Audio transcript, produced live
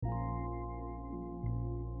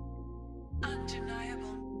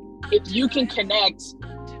if you can connect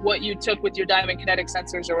what you took with your Diamond Kinetic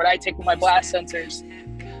sensors or what I take with my blast sensors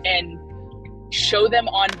and show them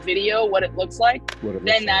on video what it looks like,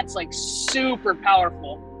 then that's like super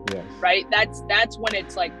powerful. Yes. Right? That's when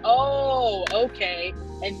it's like, oh, okay.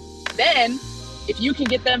 And then if you can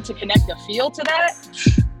get them to connect a feel to that,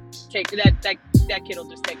 that kid will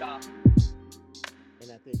just take off.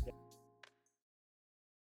 And I think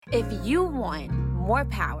If you want more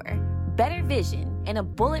power, better vision, and a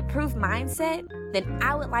bulletproof mindset, then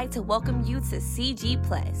I would like to welcome you to CG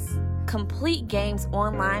Plus, Complete Games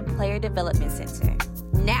Online Player Development Center.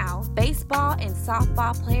 Now, baseball and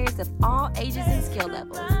softball players of all ages and skill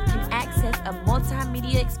levels can access a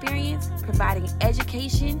multimedia experience providing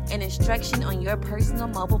education and instruction on your personal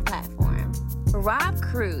mobile platform. Rob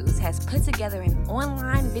Cruz has put together an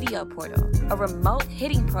online video portal, a remote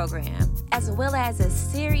hitting program, as well as a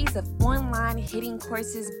series of online hitting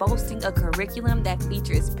courses boasting a curriculum that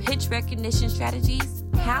features pitch recognition strategies,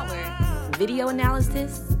 power, video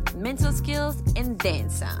analysis, mental skills, and then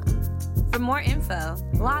some. For more info,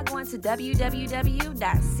 log on to www.cg.plus.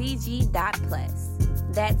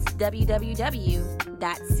 That's www.cg.plus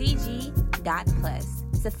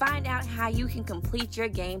to find out how you can complete your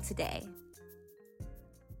game today.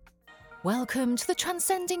 Welcome to the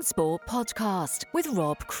Transcending Sport podcast with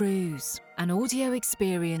Rob Cruz, an audio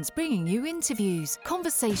experience bringing you interviews,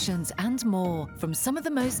 conversations and more from some of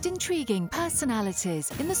the most intriguing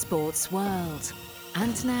personalities in the sports world.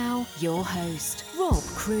 And now, your host, Rob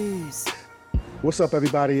Cruz. What's up,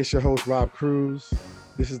 everybody? It's your host, Rob Cruz.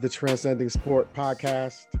 This is the Transcending Sport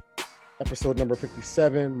podcast, episode number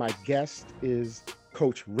 57. My guest is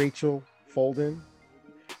Coach Rachel Folden,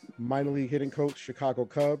 minor league hitting coach, Chicago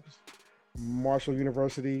Cubs, Marshall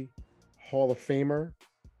University Hall of Famer,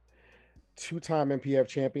 two-time MPF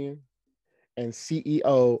champion, and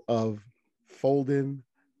CEO of Folden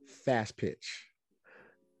Fast Pitch.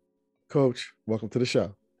 Coach, welcome to the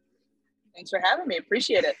show. Thanks for having me.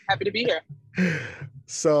 Appreciate it. Happy to be here.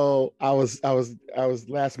 So I was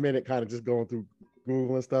last minute kind of just going through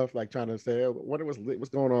Google and stuff, like trying to say what's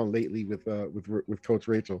going on lately with Coach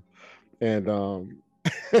Rachel, and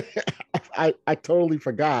I totally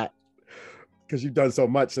forgot, because you've done so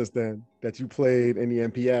much since then, that you played in the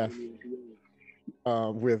MPF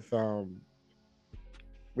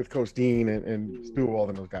with Coach Dean and Stewart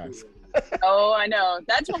and those guys. Oh, I know.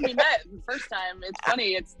 That's when we met the first time. It's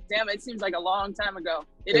funny. It seems like a long time ago.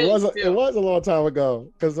 It was a long time ago.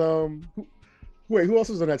 Because who else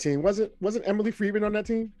was on that team? Wasn't Emily Friedman on that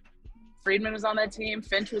team? Friedman was on that team.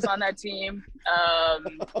 Finch was on that team.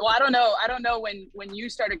 Well, I don't know when you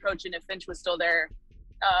started coaching if Finch was still there.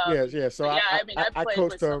 Yeah. So I played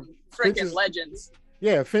coached with some freaking legends.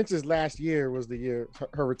 Yeah, Finch's last year was the year,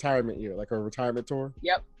 her retirement year, like her retirement tour.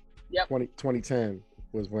 Yep. 2010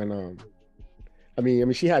 was when I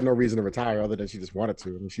mean she had no reason to retire other than she just wanted to.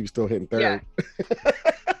 I mean, she was still hitting third. Yeah.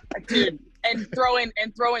 Dude, and throwing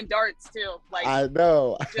darts too. Like I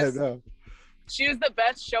know. She was the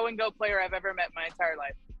best show and go player I've ever met in my entire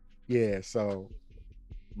life. Yeah, so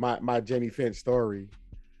my Jenny Finch story.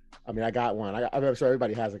 I mean, I got one. I'm sure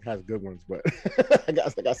everybody has good ones, but I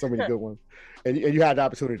got so many good ones. And you had the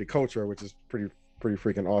opportunity to coach her, which is pretty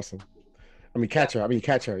freaking awesome. I mean, catch her.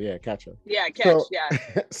 Yeah, catch her. Yeah, yeah.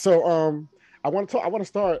 So I want to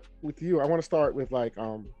start with you. I want to start with like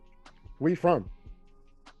where you from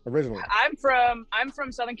originally? I'm from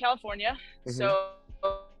Southern California. Mm-hmm. So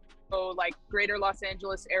like greater Los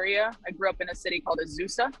Angeles area. I grew up in a city called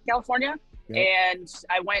Azusa, California. Yep. And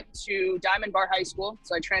I went to Diamond Bar High School.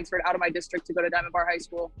 So I transferred out of my district to go to Diamond Bar High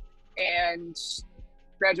School and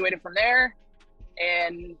graduated from there.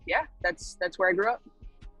 And yeah, that's where I grew up.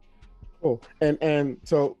 Cool. And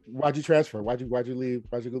so why'd you transfer? Why'd you leave?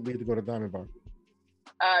 Why'd you leave to go to Diamond Bar?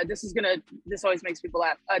 This always makes people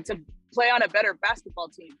laugh. To play on a better basketball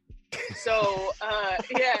team. So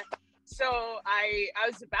yeah. So I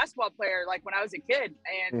was a basketball player like when I was a kid,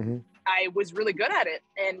 and mm-hmm. I was really good at it.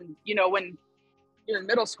 And you know, when you're in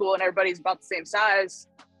middle school and everybody's about the same size,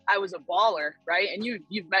 I was a baller, right? And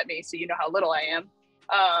you've met me, so you know how little I am.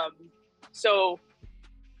 So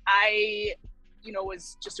I,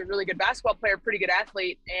 was just a really good basketball player, pretty good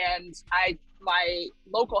athlete, and my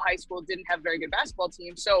local high school didn't have a very good basketball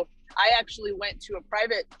team, so I actually went to a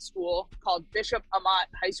private school called Bishop Amat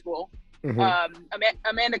High School. Mm-hmm.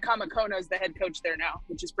 Amanda Kamakona is the head coach there now,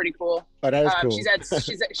 which is pretty cool. Oh, that is cool. She's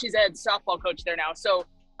head softball coach there now. So,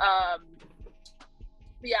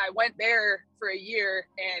 yeah, I went there for a year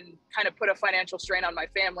and kind of put a financial strain on my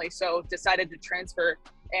family, so decided to transfer.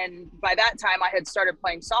 And by that time, I had started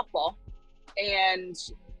playing softball, and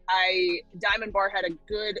Diamond Bar had a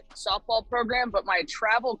good softball program, but my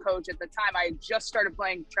travel coach at the time, I just started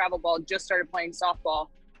playing travel ball, just started playing softball.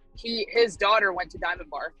 His daughter went to Diamond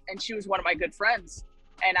Bar, and she was one of my good friends.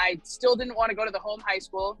 And I still didn't want to go to the home high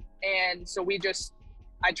school. And so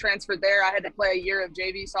I transferred there. I had to play a year of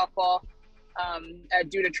JV softball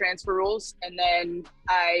due to transfer rules. And then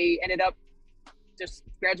I ended up just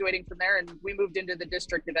graduating from there, and we moved into the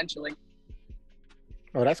district eventually.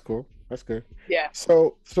 Oh, that's cool. That's good. Yeah.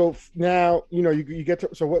 So now, you get to,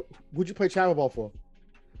 so would you play travel ball for?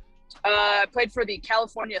 I played for the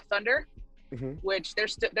California Thunder, Mm-hmm. which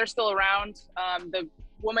they're still around. The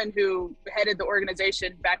woman who headed the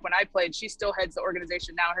organization back when I played, she still heads the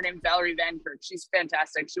organization now. Her name's Valerie Van Kirk. She's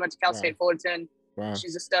fantastic. She went to Cal State Fullerton. Wow.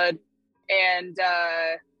 She's a stud. And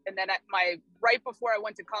then right before I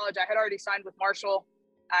went to college, I had already signed with Marshall.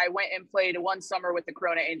 I went and played one summer with the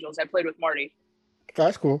Corona Angels. I played with Marty.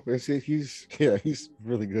 That's cool. He's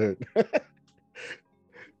really good.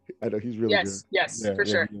 I know he's really good. Yes, for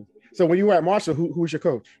sure. So when you were at Marshall, who was your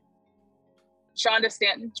coach? Shonda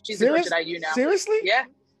Stanton. She's the coach at IU now. Seriously? Yeah.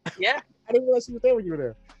 I didn't realize she was there when you were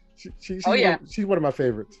there. She's one of my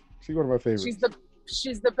favorites. She's one of my favorites.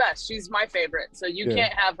 She's the best. She's my favorite. So you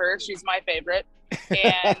can't have her. She's my favorite.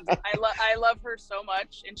 And I love her so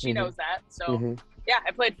much, and she knows that. So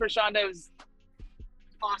I played for Shonda. It was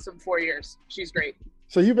awesome 4 years. She's great.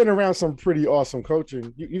 So you've been around some pretty awesome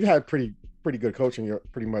coaching. You've had pretty good coaching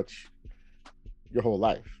pretty much your whole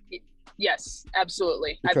life. Yes,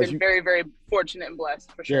 absolutely. Because I've been very, very fortunate and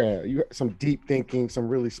blessed, for sure. Yeah, you have some deep thinking, some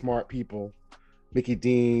really smart people. Mickey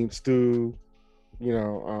Dean, Stu,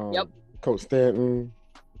 Coach Stanton,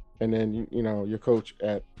 and then your coach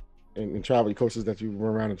in travel, your coaches that you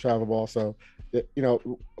were around in travel ball. So,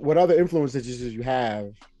 what other influences did you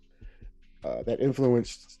have that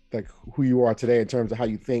influenced like who you are today in terms of how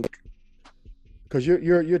you think? Because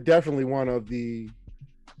you're definitely one of the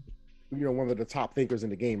top thinkers in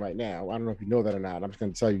the game right now. I don't know if you know that or not. I'm just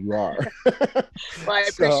going to tell you are. Well, I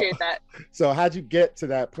appreciate that. So how'd you get to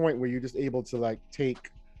that point where you're just able to like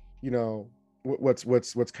take,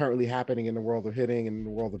 what's currently happening in the world of hitting and in the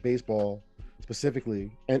world of baseball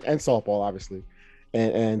specifically, and softball obviously,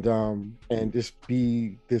 and just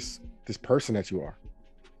be this person that you are?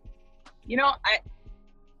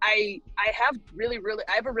 I have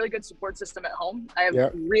I have a really good support system at home. I have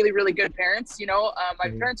really, really good parents. My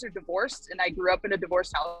parents are divorced, and I grew up in a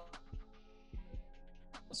divorced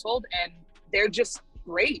household, and they're just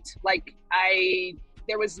great. Like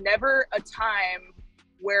there was never a time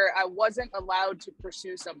where I wasn't allowed to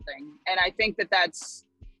pursue something. And I think that's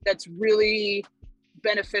really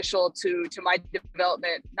beneficial to my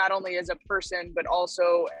development, not only as a person, but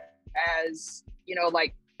also as,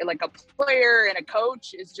 like a player and a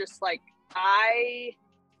coach. Is just like, I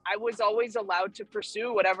was always allowed to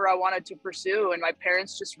pursue whatever I wanted to pursue. And my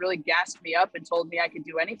parents just really gassed me up and told me I could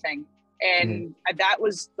do anything. And that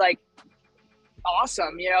was like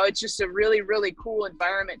awesome. It's just a really, really cool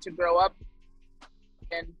environment to grow up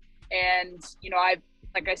in. And,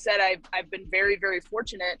 like I said, I've been very, very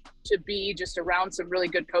fortunate to be just around some really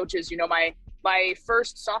good coaches. My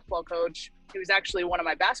first softball coach, he was actually one of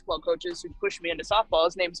my basketball coaches who pushed me into softball.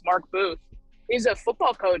 His name's Mark Booth. He's a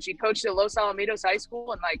football coach. He coached at Los Alamitos High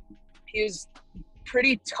School, and he was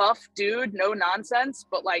pretty tough dude, no nonsense,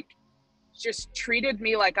 but just treated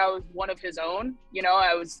me like I was one of his own.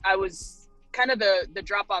 I was kind of the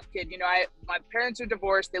drop-off kid. My parents are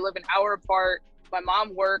divorced. They live an hour apart. My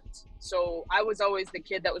mom worked, so I was always the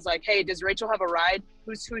kid that was like, "Hey, does Rachel have a ride?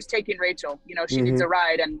 Who's taking Rachel? She needs a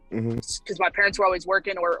ride." And because my parents were always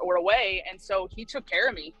working or away, and so he took care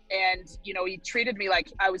of me, and he treated me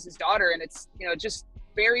like I was his daughter. And it's just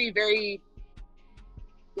very, very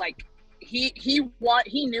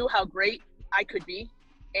he knew how great I could be,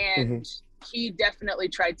 and he definitely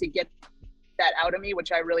tried to get that out of me,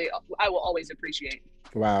 which I will always appreciate.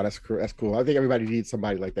 Wow, that's cool. I think everybody needs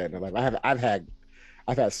somebody like that in their life.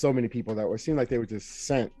 I've had so many people that seemed like they were just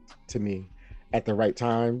sent to me at the right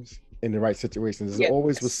times in the right situations. There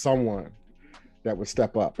always was someone that would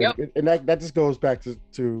step up. Yep. And that just goes back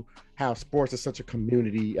to how sports is such a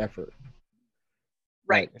community effort.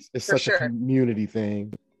 Right. It's such a community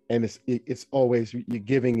thing, and it's always you're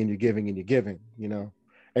giving and you're giving and you're giving,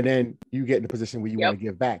 and then you get in a position where you want to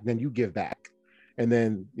give back. Then you give back, and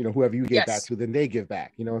then whoever you give back to, then they give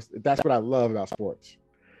back. That's what I love about sports.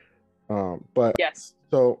 But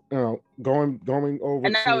so going over,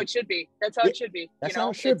 and that's how it should be. That's how it should be. That's how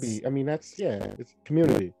it should be. I mean, it's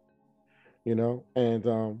community,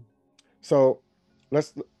 and so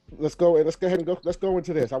let's go ahead and let's go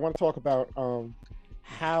into this. I want to talk about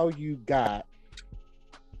how you got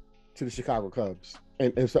to the Chicago Cubs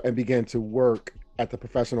and began to work at the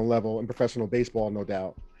professional level and professional baseball, no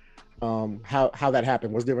doubt. How that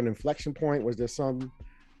happened? Was there an inflection point? Was there some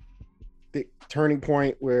turning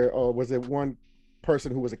point where, or was there one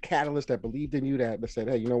person who was a catalyst that believed in you that said,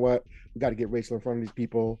 hey, you know what, we got to get Rachel in front of these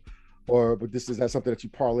people? Or but is that something that you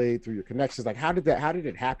parlayed through your connections? Like, how did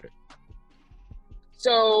it happen?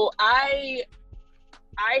 So I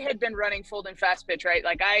had been running Fulden fast pitch, right?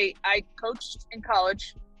 Like I coached in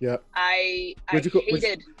college. Yeah.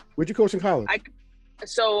 Where'd you coach in college?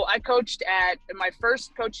 So I coached my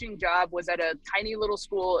first coaching job was at a tiny little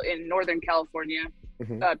school in Northern California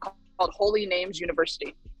called Holy Names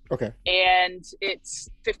University. Okay. And it's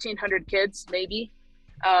 1,500 kids maybe.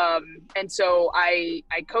 And so I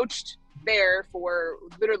coached there for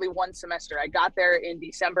literally one semester. I got there in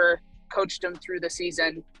December, coached them through the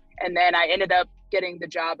season. And then I ended up getting the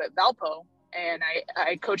job at Valpo, and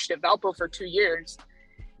I coached at Valpo for 2 years.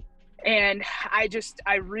 And I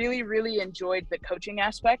really, really enjoyed the coaching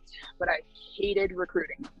aspect, but I hated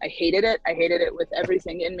recruiting. I hated it. I hated it with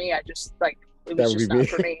everything in me. I just it was just not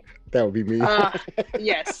for me. That would be me.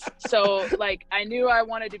 Yes. So I knew I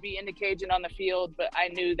wanted to be in the cage and on the field, but I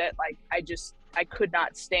knew that I could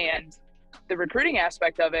not stand the recruiting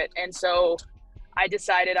aspect of it. And so I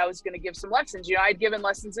decided I was going to give some lessons. You know, I'd given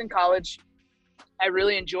lessons in college. I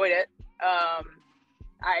really enjoyed it. I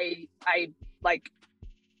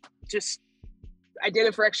did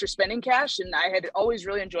it for extra spending cash, and I had always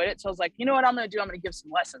really enjoyed it. So I was like, you know what I'm going to do? I'm going to give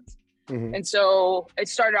some lessons. Mm-hmm. And so it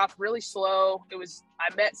started off really slow.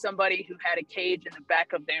 I met somebody who had a cage in the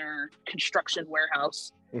back of their construction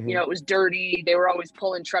warehouse. Mm-hmm. You know, it was dirty. They were always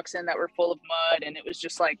pulling trucks in that were full of mud. And it was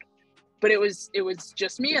just but it was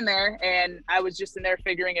just me in there, and I was just in there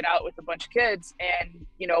figuring it out with a bunch of kids. And,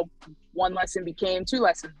 you know, one lesson became 2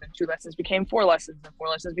 lessons, and 2 lessons became 4 lessons, and 4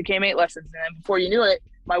 lessons became 8 lessons. And then before you knew it,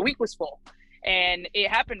 my week was full. And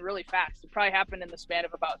it happened really fast. It probably happened in the span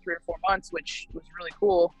of about 3 or 4 months, which was really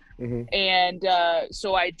cool. Mm-hmm. And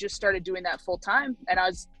so I just started doing that full time, and I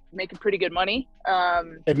was making pretty good money.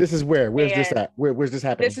 And this is where's this at? Where's this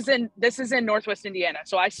happening? This is in Northwest Indiana.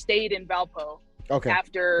 So I stayed in Valpo. Okay.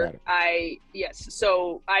 After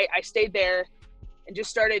so I stayed there and just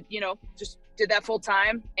started, you know, just did that full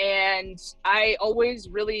time. And I always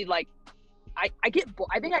really I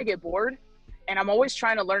think I get bored, and I'm always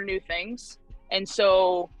trying to learn new things. And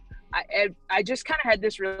so I just kind of had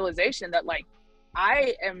this realization that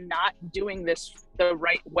I am not doing this the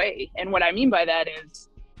right way. And what I mean by that is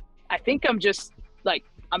I think I'm just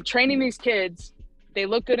I'm training these kids. They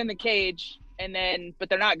look good in the cage, but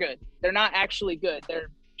they're not good. They're not actually good. They're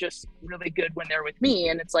just really good when they're with me.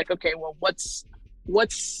 And it's okay, well, what's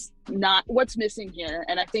missing here?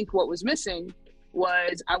 And I think what was missing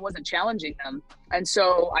was I wasn't challenging them. And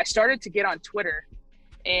so I started to get on Twitter,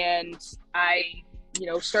 and I, you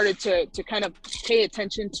know, started to kind of pay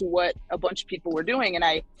attention to what a bunch of people were doing. And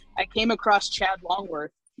I came across Chad Longworth.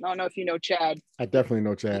 I don't know if you know Chad. I definitely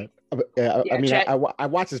know Chad. I mean, Chad, I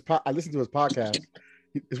watch I listen to his podcast.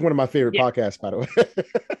 It's one of my favorite podcasts, by the way.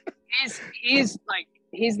 he's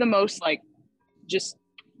the most just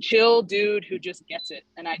chill dude who just gets it.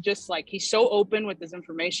 And I just he's so open with his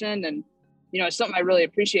information, and, you know, it's something I really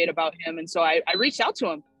appreciate about him. And so I reached out to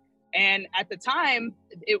him, and at the time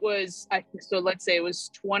it was, so let's say it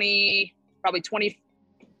was probably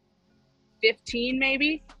 2015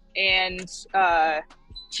 maybe. And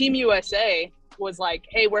Team USA was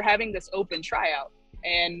hey, we're having this open tryout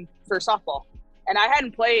and for softball. And I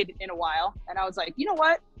hadn't played in a while, and I was like, you know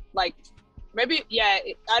what? Maybe,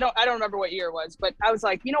 I don't remember what year it was, but I was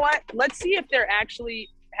like, you know what? Let's see if they're actually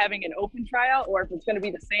having an open tryout, or if it's going to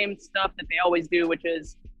be the same stuff that they always do, which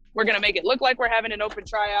is we're going to make it look like we're having an open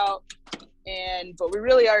tryout, but we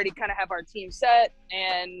really already kind of have our team set,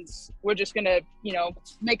 and we're just going to, you know,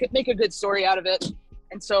 make a good story out of it.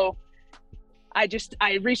 And so I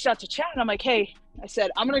reached out to Chad, and I'm like, hey, I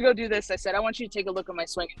said, I'm going to go do this. I said, I want you to take a look at my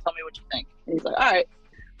swing and tell me what you think. And he's like, all right.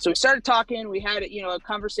 So we started talking. We had, you know, a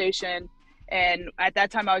conversation. And at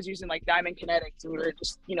that time I was using Diamond Kinetics, and we were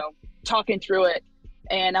just, you know, talking through it.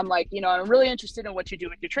 And I'm like, you know, I'm really interested in what you do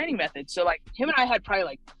with your training method. So him and I had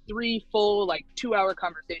probably 3 full 2-hour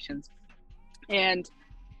conversations. And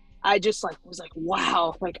I just was like,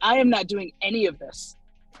 wow, I am not doing any of this.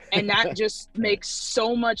 And that just makes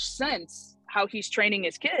so much sense how he's training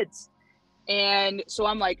his kids. And so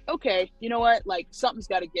I'm like, okay, you know what? Something's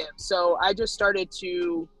got to give. So I just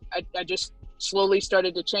I just slowly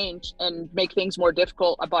started to change and make things more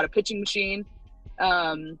difficult. I bought a pitching machine,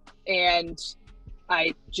 and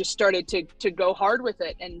I just started to go hard with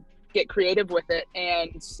it and get creative with it.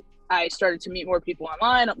 And I started to meet more people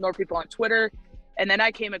online, more people on Twitter. And then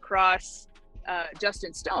I came across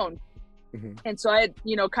Justin Stone. Mm-hmm. And so I had,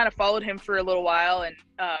 kind of followed him for a little while, and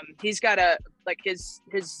he's got his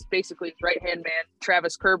basically right-hand man,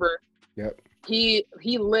 Travis Kerber. Yep. He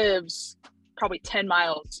lives probably 10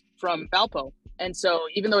 miles from Valpo. And so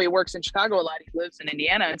even though he works in Chicago a lot, he lives in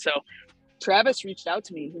Indiana. And so Travis reached out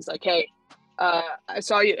to me. He's like, hey, I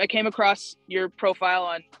saw you. I came across your profile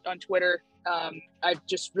on Twitter. I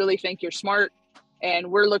just really think you're smart,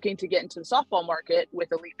 and we're looking to get into the softball market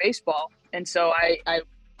with Elite Baseball. And so I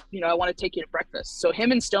want to take you to breakfast. So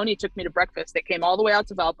him and Stoney took me to breakfast. They came all the way out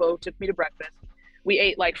to Valpo, took me to breakfast. We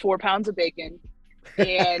ate like 4 pounds of bacon,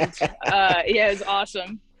 and it was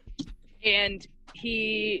awesome. And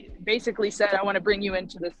he basically said, I want to bring you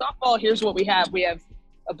into the softball. Here's what we have. We have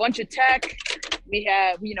a bunch of tech. We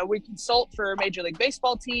have, we consult for Major League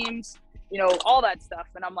Baseball teams, all that stuff.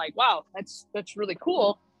 And I'm like, wow, that's really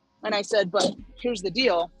cool. And I said, but here's the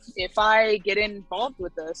deal. If I get involved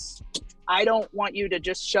with this, I don't want you to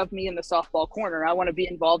just shove me in the softball corner. I want to be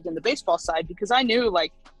involved in the baseball side, because I knew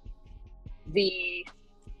like the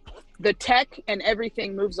tech and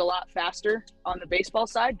everything moves a lot faster on the baseball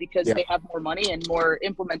side, because they have more money and more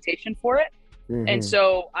implementation for it. Mm-hmm. And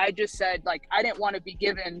so I just said, like, I didn't want to be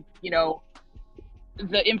given,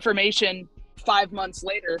 the information 5 months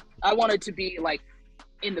later. I wanted to be like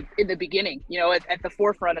in the beginning, at the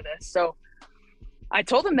forefront of this. So I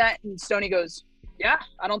told him that, and Stoney goes, yeah,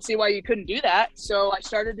 I don't see why you couldn't do that. So I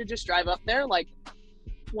started to just drive up there like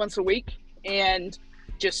once a week and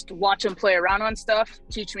just watch him play around on stuff,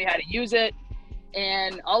 teach me how to use it.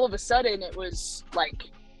 And all of a sudden it was like,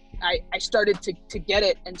 I started to get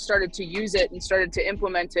it and started to use it and started to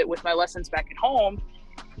implement it with my lessons back at home.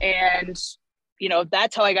 And,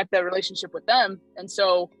 that's how I got the relationship with them. And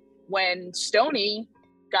so when Stoney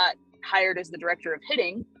got hired as the director of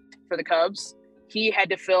hitting for the Cubs, he had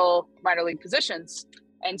to fill minor league positions.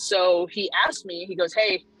 And so he asked me, he goes,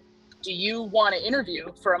 hey, do you want to interview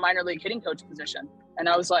for a minor league hitting coach position? And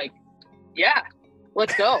I was like, yeah,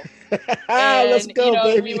 let's go. And, let's go,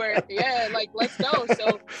 baby. Let's go.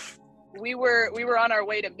 So we were on our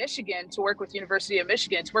way to Michigan to work with University of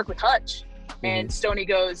Michigan, to work with Hutch. And Stoney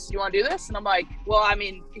goes, you want to do this? And I'm like, well, I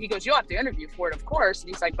mean, he goes, you'll have to interview for it, of course. And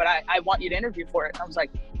he's like, but I want you to interview for it. And I was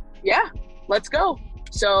like, yeah, let's go.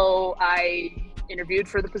 So I interviewed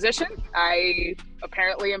for the position. I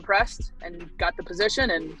apparently impressed and got the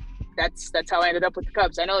position, and that's how I ended up with the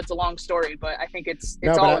Cubs. I know it's a long story, but I think it's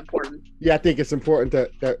all important. Yeah, I think it's important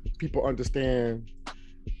that people understand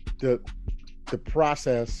the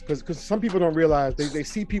process, because some people don't realize they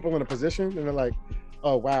see people in a position and they're like,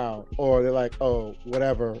 oh wow, or they're like, oh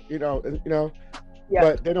whatever,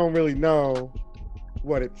 but they don't really know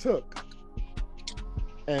what it took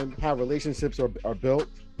and how relationships are built.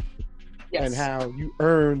 Yes. And how you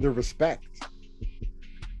earn the respect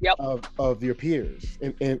of your peers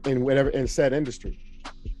in whatever in said industry,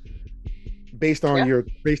 based on your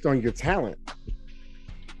talent,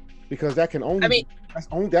 because that can only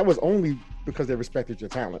that was only because they respected your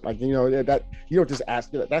talent. Like that you don't just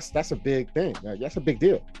ask. That's a big thing. That's a big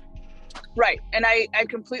deal. Right, and I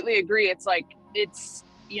completely agree. It's like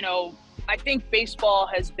I think baseball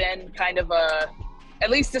has been kind of at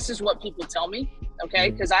least this is what people tell me.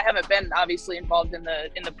 Okay. Because I haven't been obviously involved in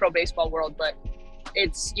the pro baseball world, but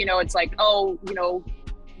it's, it's like,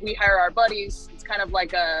 we hire our buddies. It's kind of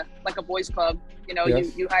like a boys club,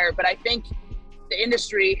 yes. you hire, but I think the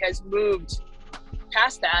industry has moved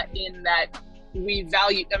past that, in that we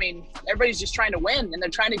value, everybody's just trying to win, and they're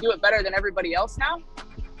trying to do it better than everybody else now.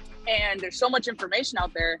 And there's so much information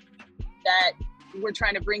out there that we're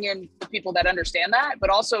trying to bring in the people that understand that,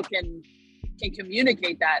 but also can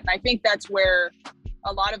communicate that. And I think that's where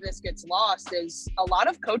a lot of this gets lost, is a lot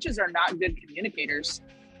of coaches are not good communicators.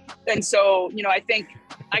 And so, I think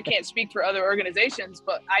I can't speak for other organizations,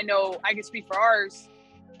 but I know I can speak for ours.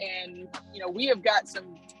 And, we have got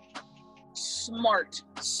some smart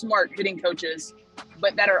hitting coaches,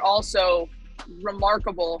 but that are also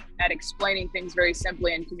remarkable at explaining things very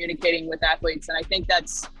simply and communicating with athletes. And I think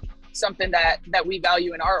that's something that we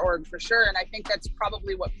value in our org for sure. And I think that's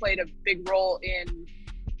probably what played a big role in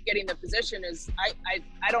getting the position. Is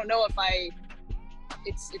I don't know if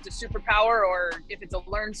it's a superpower or if it's a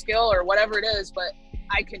learned skill or whatever it is, but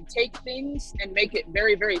I can take things and make it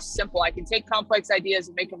very, very simple. I can take complex ideas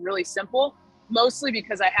and make them really simple, mostly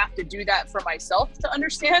because I have to do that for myself to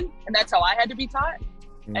understand. And that's how I had to be taught.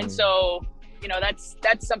 And so,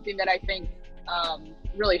 that's something that I think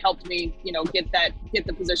really helped me, get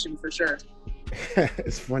the position for sure.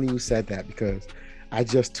 It's funny you said that, because I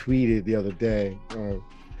just tweeted the other day,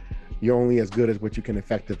 you're only as good as what you can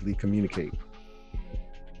effectively communicate.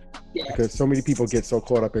 Yes. Because so many people get so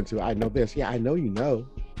caught up into, I know this. Yeah, I know you know.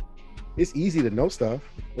 It's easy to know stuff.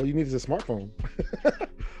 All you need is a smartphone.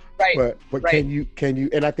 Right. But right. can you,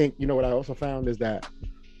 and I think, you know, what I also found is that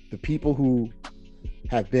the people who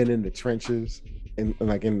have been in the trenches and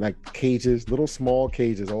in cages, little small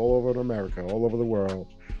cages all over America, all over the world,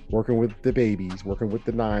 working with the babies, working with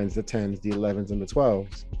the 9s, the 10s, the 11s, and the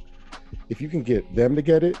 12s. If you can get them to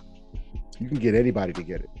get it, you can get anybody to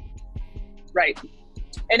get it. Right.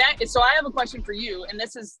 And so I have a question for you, and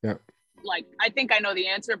this is like, I think I know the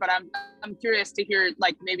answer, but I'm curious to hear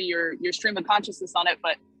like maybe your stream of consciousness on it.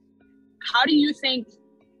 But how do you think,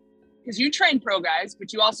 because you train pro guys,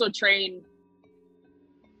 but you also train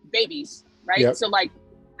babies, right? Yep. So like,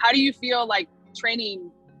 how do you feel like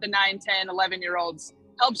training the 9, 10, 11-year-olds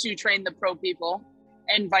helps you train the pro people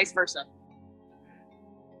and vice versa?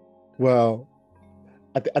 Well,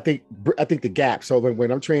 I think the gap. So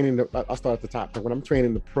when I'm training, I'll start at the top. But when I'm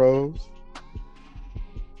training the pros,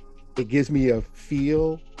 it gives me a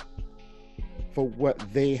feel for what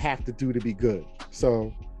they have to do to be good.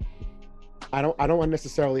 So I don't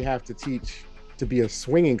necessarily have to teach to be a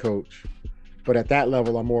swinging coach, but at that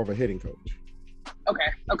level, I'm more of a hitting coach.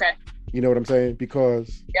 Okay. You know what I'm saying?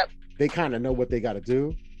 Because they kind of know what they got to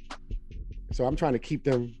do. So I'm trying to keep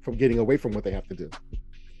them from getting away from what they have to do.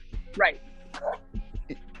 Right.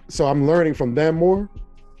 So I'm learning from them more.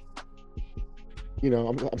 You know,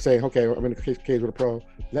 I'm saying, okay, I'm in a cage with a pro.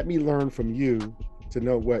 Let me learn from you to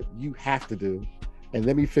know what you have to do, and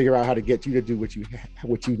let me figure out how to get you to do what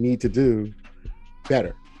you need to do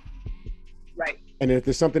better. Right. And if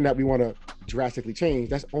there's something that we want to drastically change,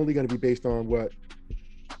 that's only going to be based on what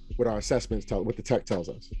our assessments tell, what the tech tells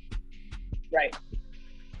us. Right.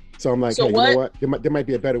 So I'm like, so hey, you know what? There might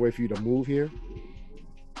be a better way for you to move here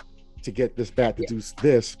to get this bat to do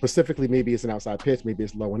this. Specifically, maybe it's an outside pitch, maybe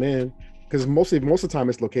it's low and in, because most of the time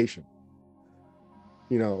it's location.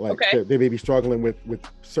 You know, like they may be struggling with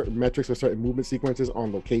certain metrics or certain movement sequences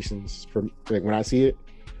on locations from like when I see it.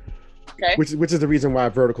 Okay. Which is the reason why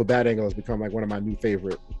vertical bat angle has become like one of my new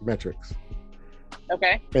favorite metrics.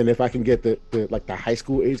 Okay. And if I can get the high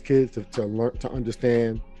school age kids to learn to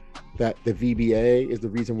understand that the VBA is the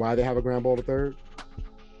reason why they have a ground ball to third,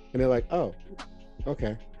 and they're like, oh,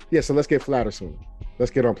 okay, yeah, so let's get flatter sooner.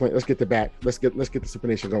 Let's get on plane. Let's get the bat. Let's get the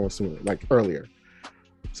supination going sooner, like earlier,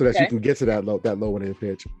 so that you can get to that low and in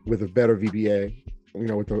pitch with a better VBA, you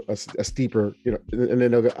know, with a steeper, you know, and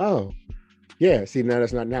then they'll go, oh, yeah, see, now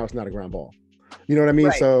it's not a ground ball. You know what I mean?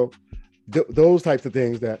 Right. So those types of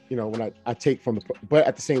things that, you know, when I take from but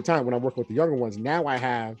at the same time, when I work with the younger ones, now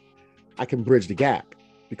I can bridge the gap,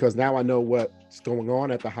 because now I know what's going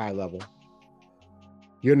on at the high level.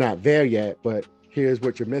 You're not there yet, but here's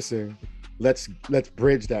what you're missing. Let's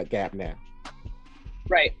bridge that gap now.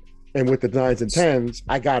 Right. And with the 9s and 10s,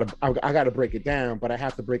 I gotta break it down, but I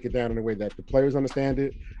have to break it down in a way that the players understand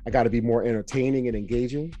it. I got to be more entertaining and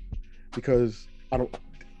engaging, because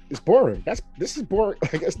it's boring. This is boring.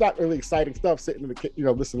 Like, it's not really exciting stuff sitting in the, you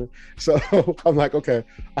know, listening. So I'm like, okay,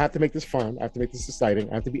 I have to make this fun. I have to make this exciting.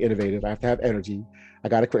 I have to be innovative. I have to have energy. I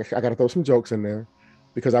gotta throw some jokes in there,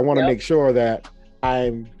 because I want to make sure that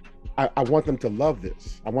I want them to love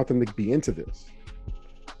this. I want them to be into this.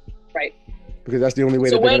 Right. Because that's the only way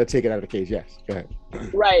that they're going to take it out of the cage. Yes. Go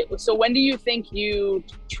ahead. Right. So when do you think you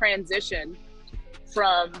transition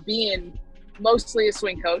from being mostly a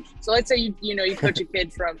swing coach? So let's say you coach a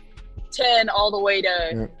kid from 10 all the way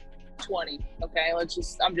to 20. Okay.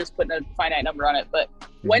 I'm just putting a finite number on it. But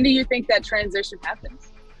when do you think that transition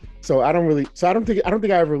happens? So I don't think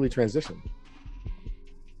I ever really transitioned.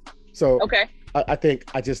 So I think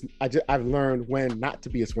I've learned when not to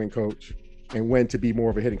be a swing coach and when to be more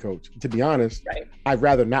of a hitting coach. To be honest, I'd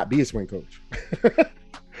rather not be a swing coach.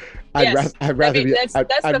 I'd rather be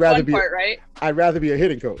the fun part, right? I'd rather be a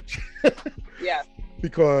hitting coach. Yeah.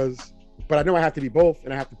 But I know I have to be both,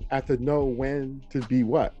 and I have to know when to be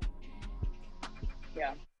what.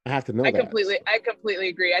 Yeah. I have to know I completely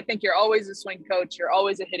agree. I think you're always a swing coach. You're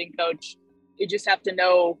always a hitting coach. You just have to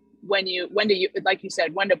know when to like you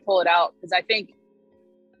said, when to pull it out. Because I think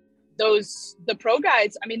the pro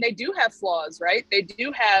guys, I mean, they do have flaws, right? They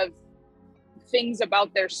do have things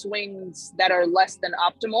about their swings that are less than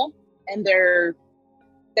optimal, and they're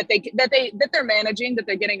managing, that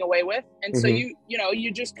they're getting away with. And so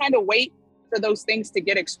you just kind of wait for those things to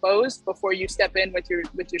get exposed before you step in with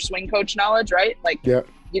your swing coach knowledge, right? Like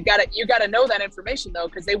you gotta know that information though,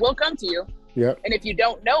 because they will come to you. Yeah. And if you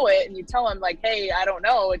don't know it and you tell them like, hey, I don't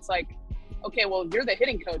know, it's like, okay, well, you're the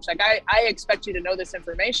hitting coach. Like I expect you to know this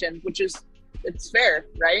information, it's fair,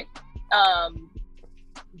 right?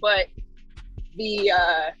 But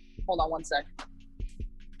hold on one sec.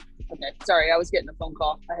 Okay, sorry, I was getting a phone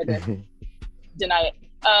call. I had to deny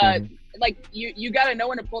it. Like you got to know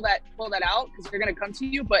when to pull that out, because they're going to come to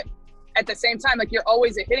you. But at the same time, like, you're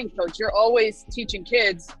always a hitting coach. You're always teaching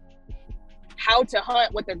kids how to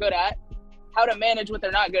hunt what they're good at, how to manage what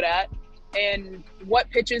they're not good at, and what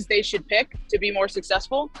pitches they should pick to be more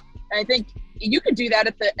successful. And I think you could do that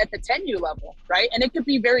at the 10U level, right? And it could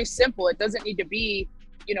be very simple. It doesn't need to be,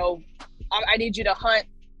 you know, I need you to hunt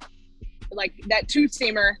like that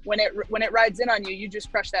two-seamer when it rides in on you, you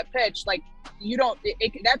just crush that pitch. Like, you don't.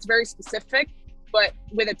 That's very specific. But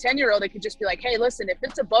with a 10-year-old, it could just be like, hey, listen, if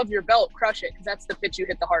it's above your belt, crush it, because that's the pitch you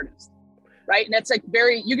hit the hardest, right? And that's like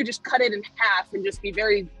you could just cut it in half and just be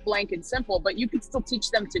very blank and simple, but you could still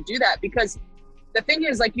teach them to do that. Because the thing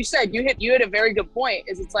is, like you said, you hit a very good point,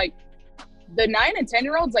 is it's like the 9 and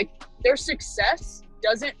 10-year-olds, like, their success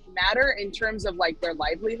doesn't matter in terms of like their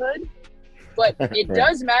livelihood, but it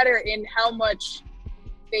does matter in how much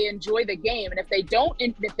they enjoy the game. And if they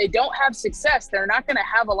don't have success, they're not going to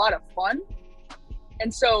have a lot of fun.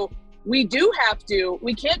 And so we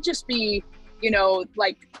can't just be, you know,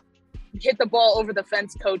 like, hit the ball over the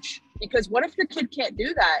fence coach, because what if your kid can't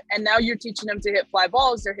do that? And now you're teaching them to hit fly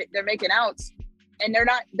balls, they're making outs, and they're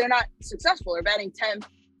not successful. They're batting 10th,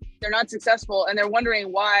 they're not successful, and they're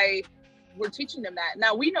wondering why we're teaching them that.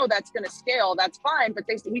 Now, we know that's going to scale, that's fine, but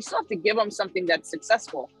we still have to give them something that's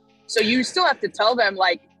successful. So you still have to tell them,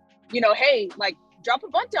 like, you know, hey, like, drop a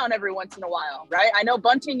bunt down every once in a while, right? I know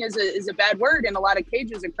bunting is a bad word in a lot of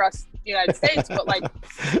cages across the United States, but, like,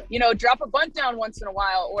 you know, drop a bunt down once in a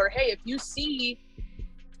while. Or, hey, if you see,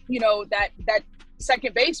 you know, that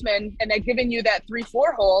second baseman and they're giving you that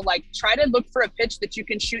 3-4 hole, like, try to look for a pitch that you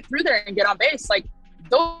can shoot through there and get on base. Like,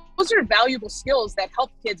 those are valuable skills that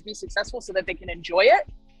help kids be successful so that they can enjoy it.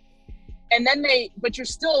 And then but you're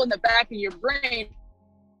still in the back of your brain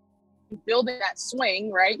building that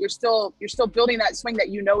swing, right? You're still building that swing that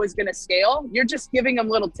you know is going to scale. You're just giving them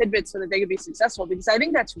little tidbits so that they can be successful, because I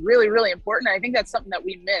think that's really, really important. I think that's something that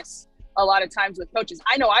we miss a lot of times with coaches.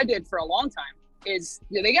 I know I did for a long time, is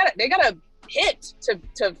they gotta hit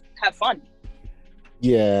to have fun.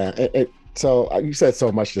 Yeah. So you said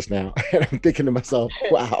so much just now, and I'm thinking to myself,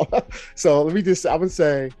 wow. So I would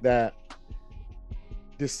say that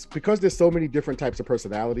because there's so many different types of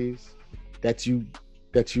personalities that you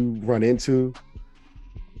run into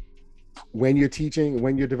when you're teaching,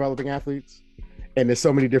 when you're developing athletes, and there's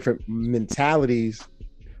so many different mentalities.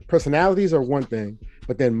 Personalities are one thing,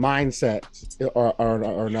 but then mindsets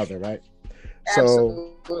are another, right?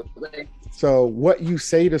 Absolutely. So what you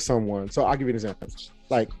say to someone, so I'll give you an example.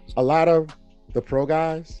 Like, a lot of the pro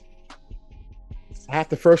guys have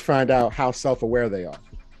to first find out how self-aware they are.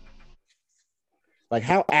 Like,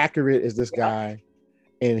 how accurate is this guy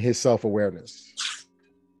in his self-awareness?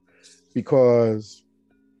 Because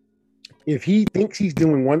if he thinks he's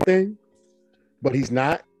doing one thing, but he's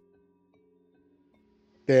not,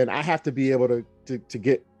 then I have to be able to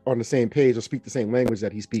get on the same page or speak the same language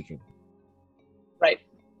that he's speaking. Right.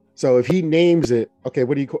 So if he names it, okay,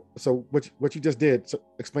 what you just did, so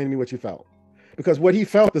explain to me what you felt. Because what he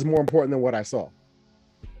felt is more important than what I saw.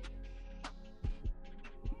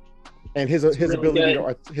 And his ability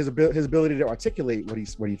to articulate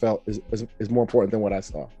what he felt is more important than what I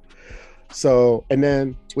saw. So, and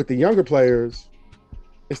then with the younger players,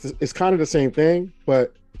 it's kind of the same thing,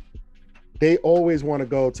 but they always want to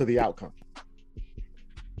go to the outcome.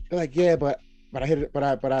 They're like, yeah, but I hit it, but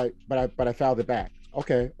I fouled it back.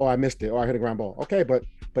 Okay, or I missed it, or I hit a ground ball. Okay, but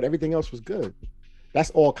everything else was good. That's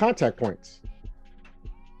all contact points.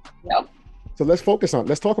 Yep. So let's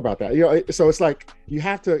talk about that. You know, so it's like you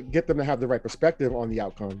have to get them to have the right perspective on the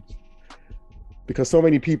outcomes, because so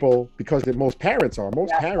many people, because most parents are outcome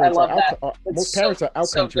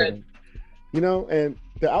driven. You know, and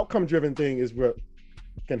the outcome driven thing is what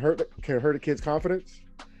can hurt a kid's confidence.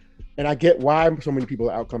 And I get why so many people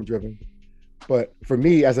are outcome driven, but for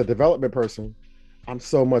me as a development person, I'm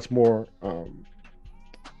so much more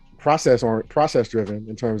process driven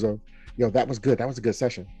in terms of, you know, that was good. That was a good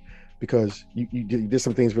session because you did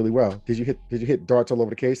some things really well. Did you hit darts all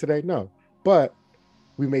over the cage today? No, but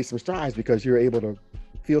we made some strides because you're able to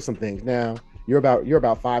feel some things. Now you're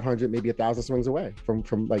about 500, maybe 1,000 swings away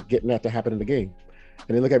from like getting that to happen in the game.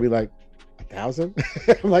 And they look at me like, 1,000?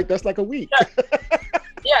 I'm like, that's like a week.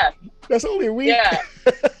 Yeah. That's only a week. Yeah.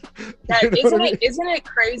 You know Isn't it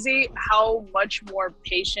crazy how much more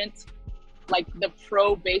patient like the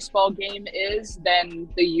pro baseball game is than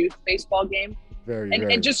the youth baseball game? Very.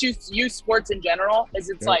 And just youth sports in general, is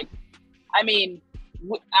it's like, I mean,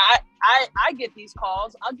 I get these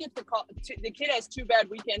calls. I'll get the call. The kid has 2 bad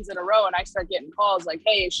weekends in a row, and I start getting calls like,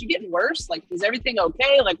 "Hey, is she getting worse? Like, is everything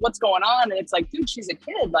okay? Like, what's going on?" And it's like, dude, she's a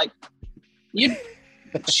kid. Like,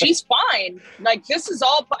 she's fine. Like, this is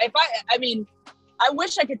all. I mean, I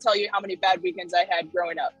wish I could tell you how many bad weekends I had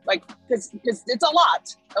growing up. Like, because it's a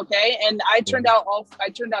lot. Okay, and I turned out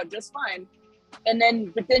just fine.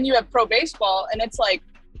 But then you have pro baseball, and it's like,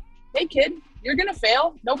 hey kid, you're gonna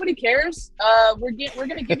fail. Nobody cares. We're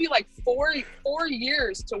gonna give you like 4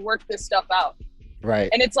 years to work this stuff out. Right.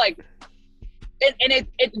 And it's like,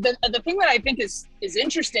 the thing that I think is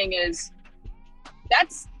interesting is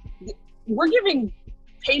we're giving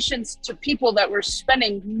patience to people that we're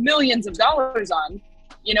spending millions of dollars on,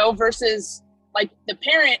 versus like the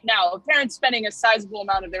parent's spending a sizable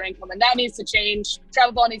amount of their income, and that needs to change.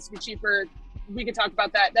 Travel ball needs to be cheaper. We could talk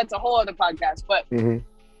about that. That's a whole other podcast, but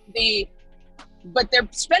but they're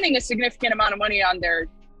spending a significant amount of money on their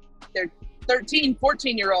 13,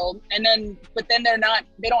 14-year-old. But then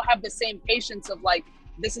they don't have the same patience of like,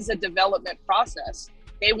 this is a development process.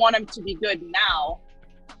 They want them to be good now.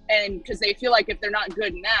 And because they feel like if they're not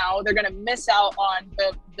good now, they're going to miss out on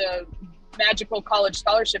the magical college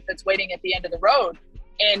scholarship that's waiting at the end of the road.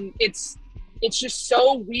 And it's just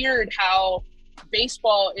so weird how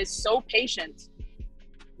baseball is so patient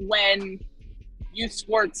when youth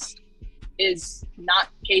sports is not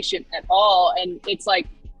patient at all. And it's like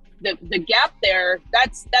the gap there,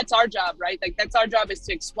 that's our job, right? Like, that's our job, is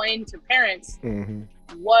to explain to parents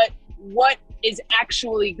what is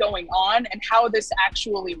actually going on and how this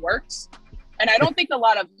actually works. And I don't think a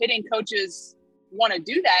lot of hitting coaches want to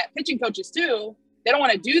do that. Pitching coaches too, they don't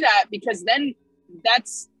want to do that, because then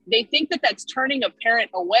they think that that's turning a parent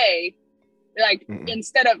away. Like,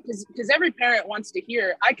 instead of, because every parent wants to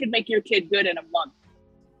hear, I could make your kid good in a month.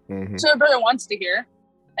 So every parent wants to hear.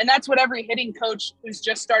 And that's what every hitting coach who's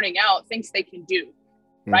just starting out thinks they can do.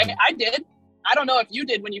 Right. I did. I don't know if you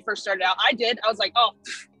did when you first started out. I did. I was like, oh,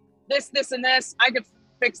 this, and this, I could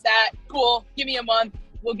fix that. Cool. Give me a month.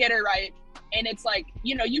 We'll get it right. And it's like,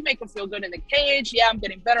 you make them feel good in the cage. Yeah, I'm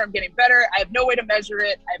getting better. I have no way to measure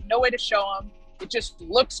it. I have no way to show them. It just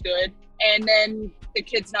looks good. And then the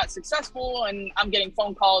kid's not successful, and I'm getting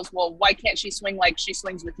phone calls. Well, why can't she swing like she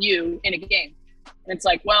swings with you in a game? And it's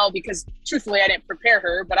like, well, because truthfully, I didn't prepare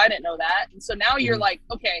her, but I didn't know that. And so now you're like,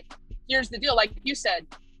 okay, here's the deal. Like you said,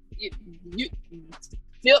 you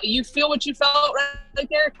feel what you felt right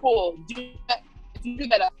there. Cool. If you do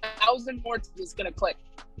that 1,000 more times, it's gonna click.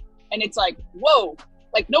 And it's like, whoa,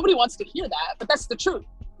 like nobody wants to hear that, but that's the truth,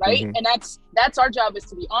 right? And that's our job, is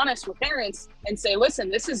to be honest with parents and say, listen,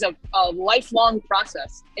 this is a lifelong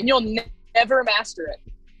process, and you'll never master it.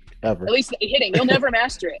 Ever. At least hitting, you'll never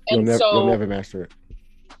master it. And you'll never master it.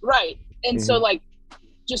 Right. And so like,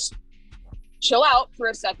 just chill out for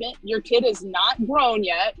a second. Your kid is not grown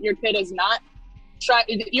yet. Your kid is not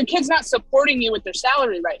your kid's not supporting you with their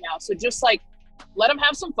salary right now. So just like, let them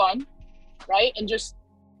have some fun, right? And just,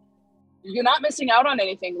 you're not missing out on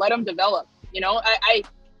anything. Let them develop.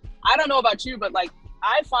 I don't know about you, but like,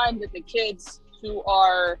 I find that the kids who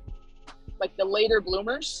are like the later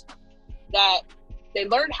bloomers, that they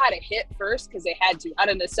learned how to hit first because they had to, out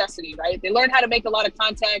of necessity, right? They learned how to make a lot of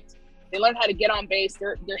contact. They learned how to get on base.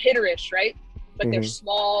 They're hitterish, right? But they're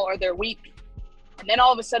small or they're weak. And then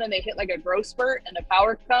all of a sudden they hit like a growth spurt and the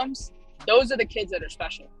power comes. Those are the kids that are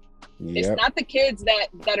special. Yep. It's not the kids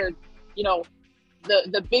that are,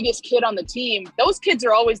 the biggest kid on the team. Those kids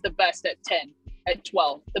are always the best at 10, at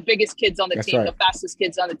 12. The biggest kids on the team, right. The fastest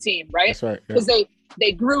kids on the team, right? That's right. Because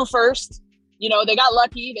they grew first. They got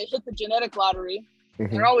lucky. They hit the genetic lottery.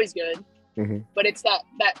 They're always good. But it's that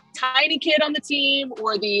tiny kid on the team,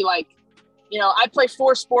 or the like, I play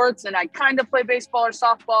 4 sports and I kind of play baseball or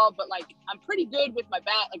softball, but like, I'm pretty good with my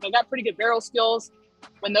bat. Like, I got pretty good barrel skills.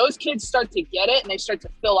 When those kids start to get it and they start to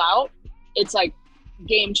fill out, it's like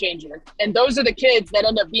game changer. And those are the kids that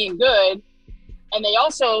end up being good. And they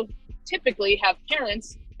also typically have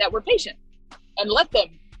parents that were patient and let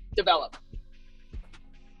them develop.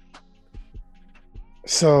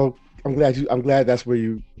 So I'm glad that's where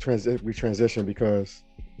we transition, because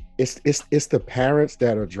it's the parents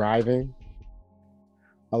that are driving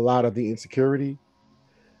a lot of the insecurity,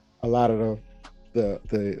 a lot of the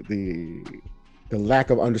lack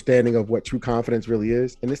of understanding of what true confidence really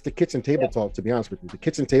is. And it's the kitchen table talk, to be honest with you. The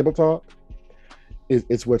kitchen table talk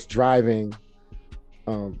is what's driving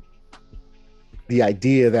the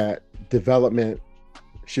idea that development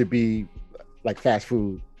should be like fast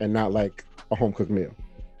food and not like a home cooked meal.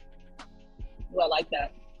 Well, I like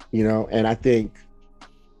that. And I think,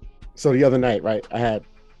 so the other night, right, I had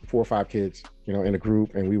 4 or 5 kids, in a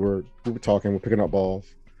group, and we were talking, we're picking up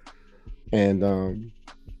balls. And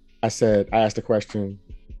I asked the question,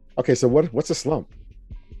 okay, so what's a slump?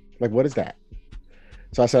 Like, what is that?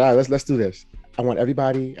 So I said, all right, let's do this. I want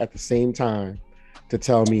everybody at the same time to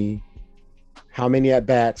tell me how many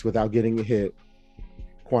at-bats without getting a hit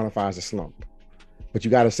quantifies a slump. But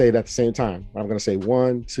you got to say it at the same time. I'm going to say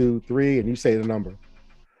 1, 2, 3, and you say the number.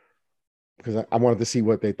 Because I wanted to see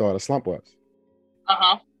what they thought a slump was.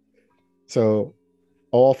 Uh-huh. So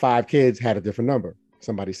all 5 kids had a different number.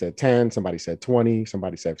 Somebody said 10, somebody said 20,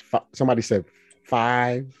 somebody said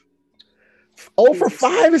 5. Oh, for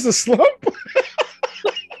 5 is a slump?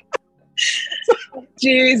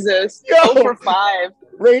 Jesus. Yo, 0 for 5.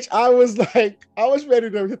 Rach, I was ready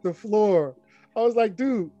to hit the floor. I was like,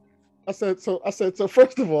 dude, I said, so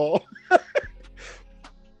first of all,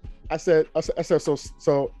 I said,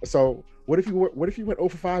 so what if you went 0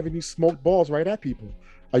 for 5 and you smoked balls right at people?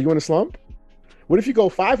 Are you in a slump? What if you go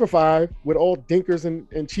 5 for 5 with all dinkers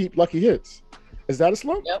and cheap lucky hits? Is that a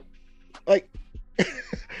slump? Yep. Like,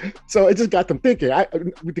 so it just got them thinking.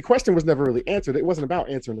 The question was never really answered. It wasn't about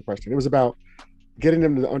answering the question. It was about getting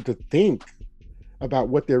them to think about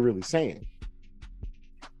what they're really saying.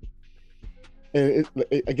 And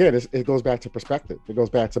it goes back to perspective. It goes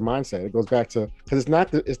back to mindset. It goes back to, because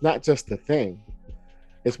it's not just the thing,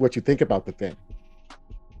 it's what you think about the thing.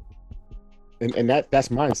 And that's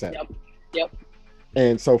mindset. Yep.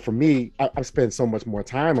 And so for me, I spend so much more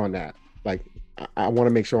time on that. Like, I want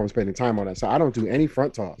to make sure I'm spending time on that. So I don't do any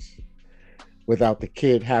front toss without the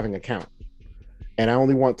kid having a count. And I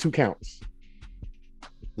only want 2 counts.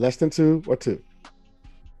 Less than 2 or 2.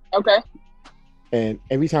 Okay. And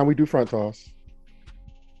every time we do front toss,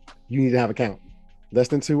 you need to have a count. Less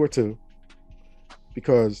than 2 or 2.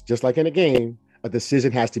 Because just like in a game, a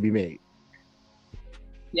decision has to be made.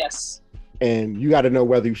 Yes. And you got to know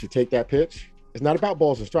whether you should take that pitch. It's not about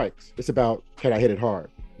balls and strikes. It's about, can I hit it hard?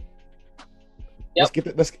 Yep.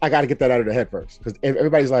 I got to get that out of the head first, because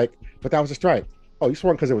everybody's like, but that was a strike. Oh, you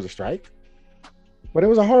swung because it was a strike? But it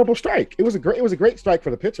was a horrible strike. It was a great strike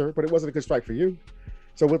for the pitcher, but it wasn't a good strike for you.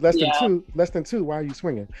 So with less than two, why are you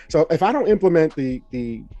swinging? So if I don't implement the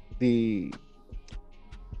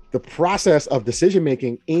process of decision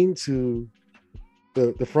making into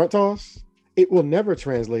the front toss, it will never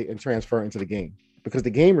translate and transfer into the game, because the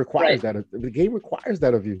game requires that. The game requires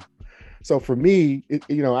that of you. So for me,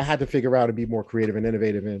 I had to figure out and be more creative and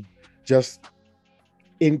innovative in just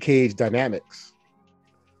in-cage dynamics.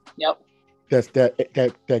 Yep.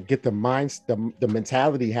 That get the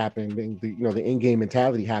mentality happening, the in-game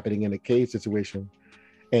mentality happening in a cage situation,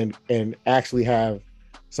 and actually have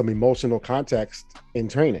some emotional context in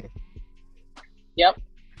training. Yep.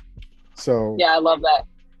 So yeah, I love that.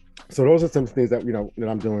 So those are some things that that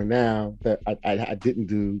I'm doing now that I didn't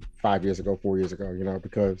do 5 years ago, 4 years ago,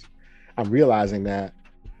 because I'm realizing that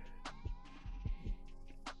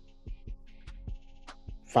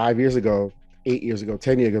 5 years ago, 8 years ago,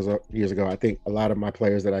 10 years ago, I think a lot of my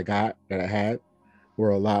players that I had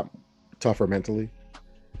were a lot tougher mentally,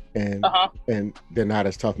 and they're not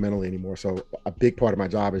as tough mentally anymore. So a big part of my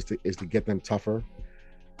job is to get them tougher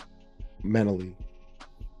mentally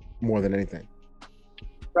more than anything.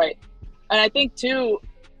 Right. And I think too,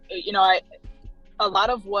 a lot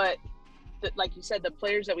of what, like you said, the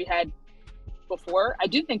players that we had before, I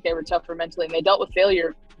do think they were tougher mentally and they dealt with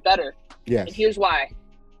failure better. Yes. And here's why,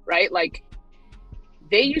 right? Like,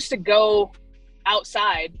 they used to go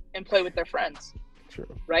outside and play with their friends.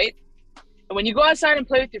 True. Right? And when you go outside and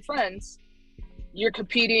play with your friends, you're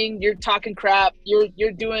competing, you're talking crap,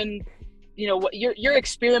 you're doing, you're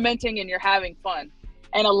experimenting and you're having fun.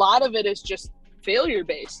 And a lot of it is just failure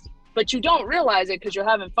based, but you don't realize it because you're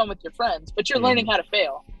having fun with your friends, but you're learning how to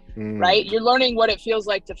fail, right? You're learning what it feels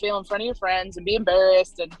like to fail in front of your friends and be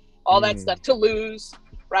embarrassed and all that stuff, to lose,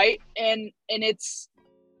 right? And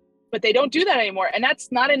but they don't do that anymore. And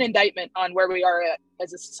that's not an indictment on where we are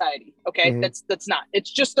as a society. Okay. That's not, it's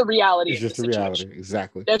just the reality. It's just the reality.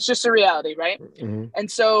 Exactly. That's just the reality. Right. And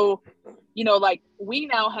so, like, we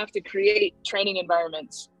now have to create training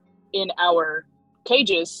environments in our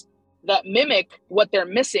cages that mimic what they're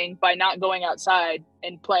missing by not going outside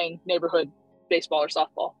and playing neighborhood baseball or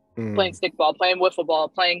softball, playing stickball, playing wiffle ball,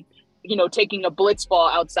 playing, taking a blitz ball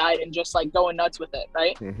outside and just like going nuts with it.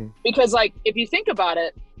 Right. Because like, if you think about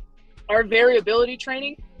it, our variability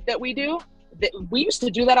training that we do, we used to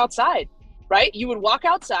do that outside, right? You would walk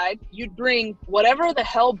outside, you'd bring whatever the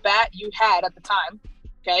hell bat you had at the time.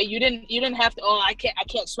 Okay. You didn't have to, I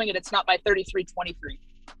can't swing it. It's not my 33-23.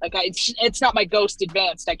 Like, it's not my Ghost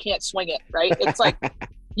Advanced. I can't swing it, right? It's like,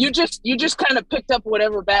 you just kind of picked up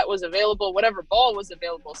whatever bat was available, whatever ball was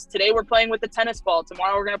available. So today we're playing with the tennis ball.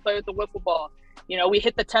 Tomorrow we're going to play with the wiffle ball. You know, we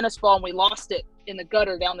hit the tennis ball and we lost it in the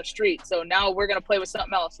gutter down the street. So now we're going to play with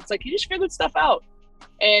something else. It's like, you just figured stuff out.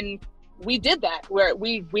 And we did that, where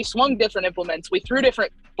we swung different implements. We threw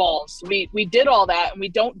different balls. We did all that, and we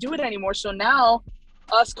don't do it anymore. So now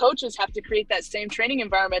us coaches have to create that same training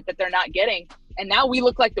environment that they're not getting. And now we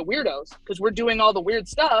look like the weirdos because we're doing all the weird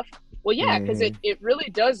stuff. Well, yeah, because it really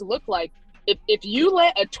does look like if you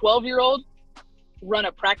let a 12-year-old run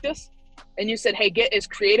a practice and you said, hey, get as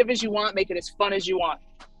creative as you want, make it as fun as you want.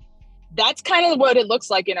 That's kind of what it looks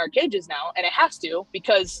like in our cages now. And it has to,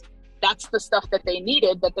 because that's the stuff that they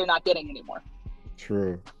needed that they're not getting anymore.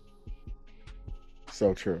 True.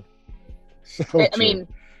 So true. I mean,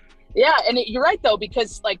 yeah. And you're right though,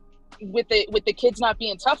 because like with the kids not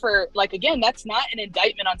being tougher, like, again, that's not an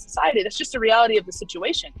indictment on society. That's just a reality of the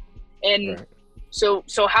situation. And right. So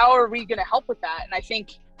how are we going to help with that? And I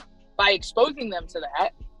think by exposing them to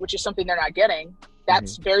that, which is something they're not getting,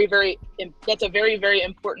 that's that's a very, very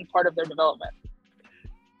important part of their development.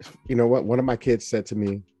 You know what? One of my kids said to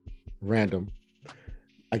me, random,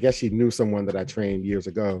 I guess she knew someone that I trained years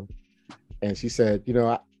ago. And she said, you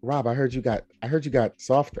know, Rob, I heard you got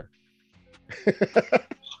softer.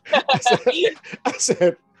 I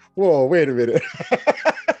said, whoa, wait a minute.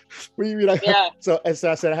 What do you mean? Yeah. So I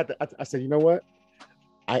said, I said, you know what?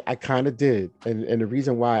 I kind of did. And the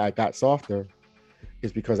reason why I got softer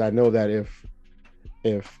is because I know that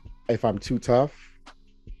if I'm too tough,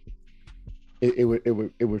 it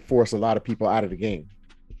would force a lot of people out of the game.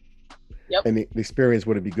 Yep. And the experience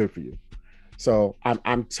wouldn't be good for you. So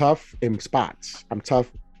I'm tough in spots. I'm tough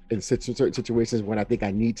in certain situations when I think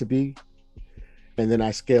I need to be, and then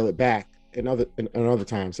I scale it back in other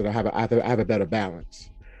times so that I have a better balance.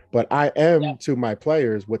 But I am to my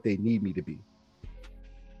players what they need me to be.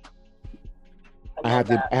 I have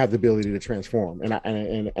the ability to transform,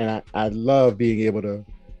 and I love being able to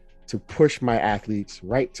push my athletes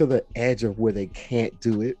right to the edge of where they can't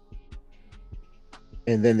do it,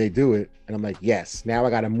 and then they do it, and I'm like, yes, now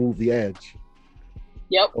I got to move the edge.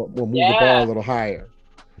 Yep. Or move the ball a little higher.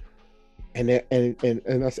 And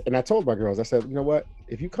I told my girls, I said, you know what?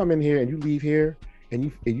 If you come in here and you leave here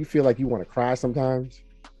and you feel like you want to cry sometimes,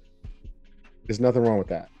 there's nothing wrong with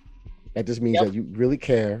that. That just means that you really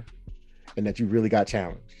care and that you really got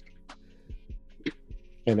challenged.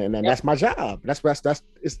 And that's my job. That's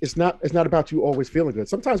it's not about you always feeling good.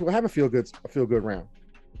 Sometimes we'll have a feel good round.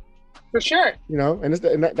 For sure. You know, and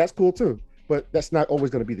that's cool too. But that's not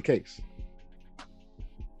always going to be the case.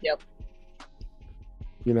 Yep.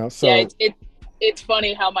 You know, so yeah, it's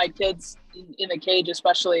funny how my kids in the cage,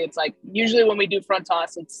 especially, it's like usually when we do front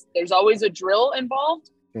toss, there's always a drill involved,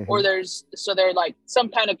 or there's like some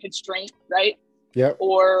kind of constraint, right? Yeah.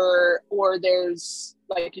 Or there's,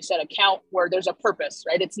 like you said, a count where there's a purpose,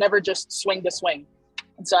 right? It's never just swing to swing.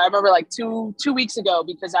 And so I remember like two weeks ago,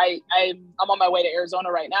 because I'm on my way to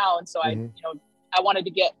Arizona right now, and so I wanted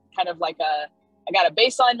to get kind of like I got a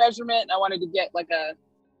baseline measurement, and I wanted to get like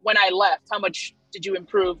when I left, how much did you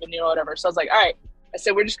improve, and whatever. So I was like, all right, I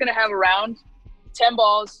said, we're just going to have around 10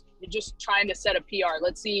 balls. You're just trying to set a PR.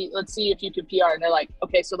 Let's see if you can PR. And they're like,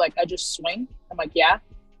 okay, so like I just swing. I'm like, yeah.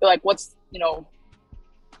 They're like, do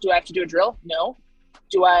I have to do a drill? No.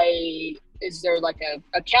 Is there like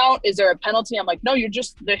a count? Is there a penalty? I'm like, no,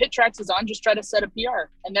 the hit tracks is on, just try to set a PR.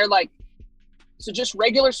 And they're like, so just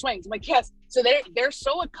regular swings. I'm like, yes. So they're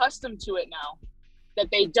so accustomed to it now that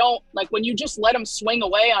they don't, like, when you just let them swing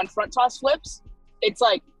away on front toss flips, it's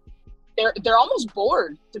like they're almost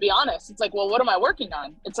bored, to be honest. It's like, well, what am I working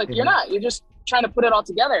on? It's like, you're not, you're just trying to put it all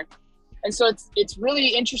together. And so it's really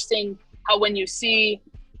interesting how when you see,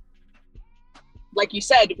 like you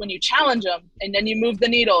said, when you challenge them and then you move the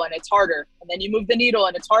needle and it's harder, and then you move the needle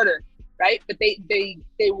and it's harder, right? But they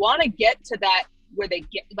want to get to that where they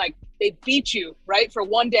get, like, they beat you, right? For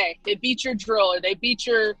one day, they beat your drill, or they beat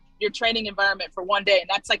your training environment for one day. And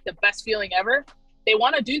that's like the best feeling ever. They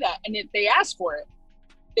want to do that. And they ask for it.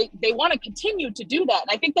 They want to continue to do that.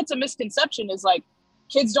 And I think that's a misconception, is like,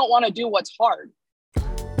 kids don't want to do what's hard.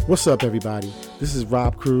 What's up, everybody? This is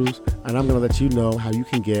Rob Cruz, and I'm going to let you know how you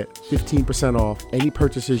can get 15% off any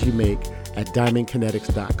purchases you make at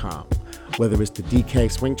diamondkinetics.com. Whether it's the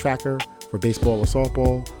DK Swing Tracker for baseball or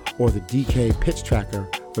softball, or the DK Pitch Tracker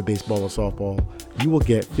for baseball or softball, you will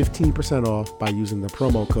get 15% off by using the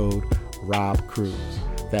promo code Rob Cruz.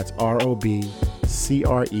 That's ROBCREWS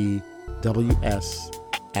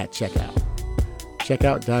at checkout. Check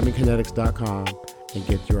out diamondkinetics.com and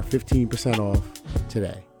get your 15% off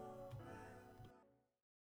today.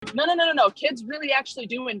 No. Kids really actually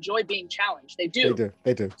do enjoy being challenged. They do.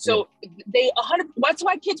 They do. So that's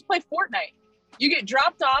why kids play Fortnite. You get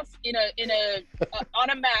dropped off on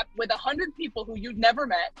a map with 100 people who you've never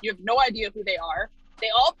met. You have no idea who they are. They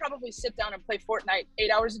all probably sit down and play Fortnite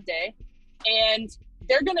 8 hours a day, and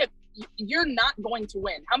you're not going to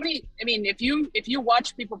win. If you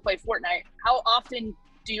watch people play Fortnite, how often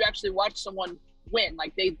do you actually watch someone win?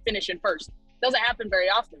 Like they finish in first? It doesn't happen very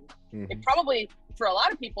often. Mm-hmm. It probably, for a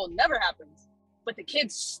lot of people, never happens, but the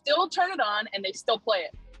kids still turn it on and they still play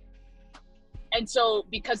it. And so,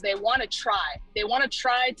 because they want to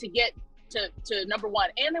try to get to number one,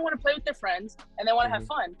 and they want to play with their friends, and they want to have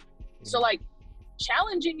fun. Mm-hmm. So like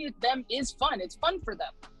challenging them is fun. It's fun for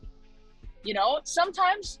them. You know,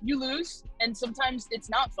 sometimes you lose and sometimes it's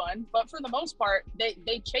not fun, but for the most part,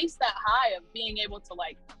 they chase that high of being able to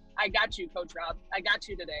like, I got you, Coach Rob. I got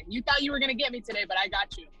you today. You thought you were going to get me today, but I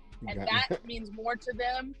got you. And that means more to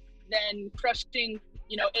them than crushing,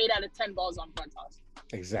 8 out of 10 balls on front toss.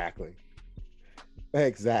 Exactly.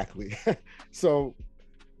 So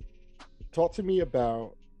talk to me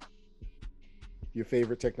about your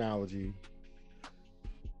favorite technology,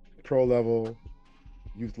 pro level,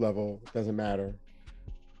 youth level, doesn't matter,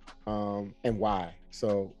 and why.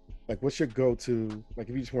 So like, what's your go-to, like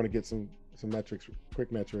if you just want to get some metrics,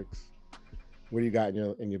 quick metrics, what do you got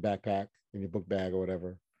in your backpack, in your book bag or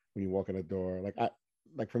whatever when you walk in the door?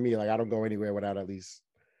 For me, I don't go anywhere without at least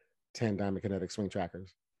 10 Diamond Kinetic swing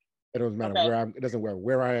trackers. It doesn't matter it doesn't matter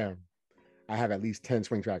where I am. I have at least 10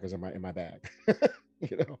 swing trackers in my bag.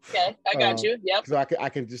 Okay, I got you. Yep. So I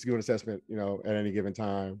can just do an assessment, at any given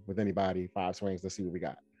time with anybody, 5 swings, let's see what we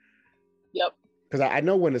got. Yep. Because I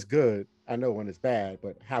know when it's good, I know when it's bad,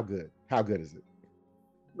 but how good is it?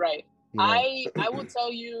 Right. I will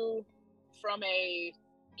tell you from a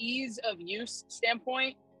ease of use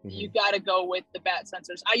standpoint, you got to go with the bat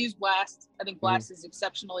sensors. I use Blast. I think Blast is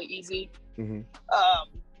exceptionally easy. Mm-hmm.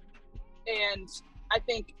 And I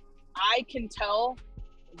think I can tell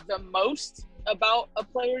the most about a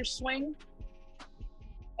player's swing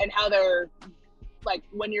and how they're like,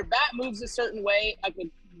 when your bat moves a certain way, I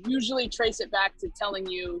could usually trace it back to telling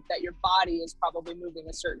you that your body is probably moving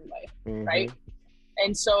a certain way. Right.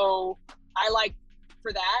 And so I like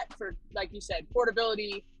for like you said,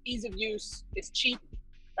 portability, ease of use, is cheap,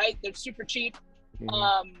 right? They're super cheap.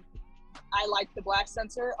 I like the Blast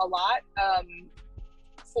sensor a lot.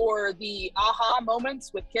 For the aha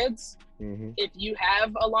moments with kids, if you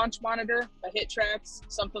have a launch monitor, a HitTrax,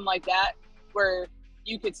 something like that, where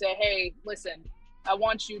you could say, hey, listen, I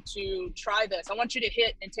want you to try this. I want you to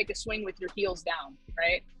hit and take a swing with your heels down,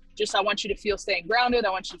 right? I want you to feel staying grounded.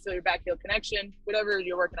 I want you to feel your back heel connection, whatever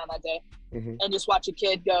you're working on that day. And just watch a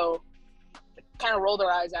kid go, kind of roll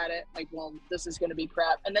their eyes at it, like, well, this is going to be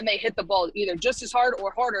crap. And then they hit the ball either just as hard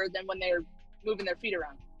or harder than when they're moving their feet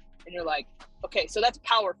around. And you're like, okay, so that's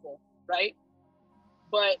powerful, right?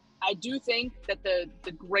 But I do think that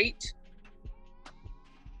the great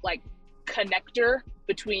like connector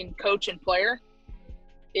between coach and player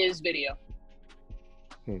is video.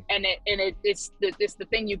 And it's the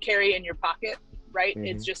thing you carry in your pocket, right?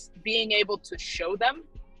 It's just being able to show them.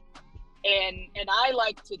 And I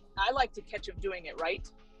like to catch them doing it right.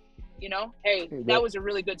 Hey, that was a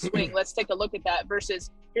really good swing. Let's take a look at that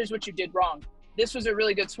versus here's what you did wrong. This was a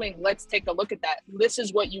really good swing. Let's take a look at that. This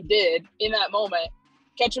is what you did in that moment.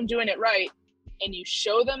 Catch them doing it right. And you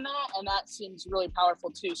show them that. And that seems really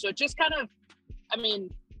powerful too. So it just kind of,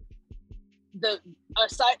 the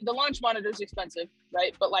launch monitor is expensive,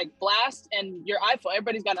 right? But like Blast and your iPhone,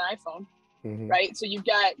 everybody's got an iPhone, right? So you've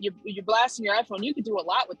got your Blast and your iPhone. You could do a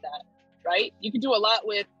lot with that, right? You could do a lot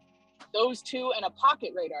with those two and a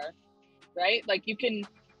pocket radar, right? Like you can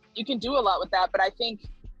do a lot with that. But I think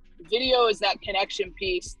video is that connection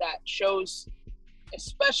piece that shows,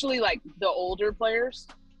 especially like the older players,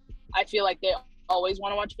 I feel like they always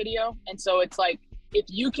want to watch video. And so it's like, if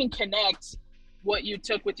you can connect what you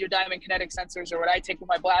took with your Diamond Kinetic sensors or what I take with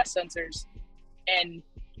my Blast sensors and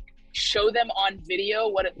show them on video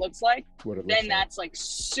what it looks like, that's like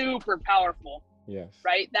super powerful. Yes.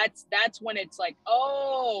 Right. That's when it's like,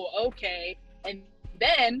 oh, okay. And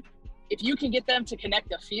then if you can get them to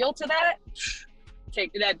connect a feel to that,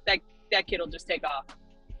 that kid will just take off.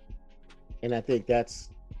 And I think that's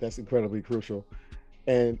incredibly crucial.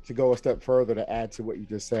 And to go a step further, to add to what you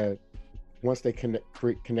just said, once they connect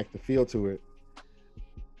the feel to it,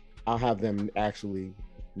 I'll have them actually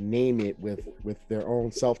name it with their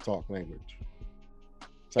own self-talk language.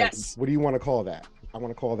 It's like, yes. What do you want to call that? I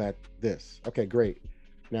want to call that this. Okay, great.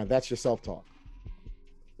 Now that's your self-talk.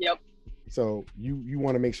 Yep. So you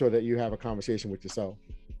want to make sure that you have a conversation with yourself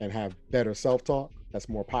and have better self-talk that's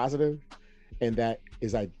more positive, and that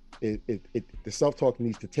is the self-talk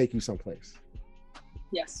needs to take you someplace.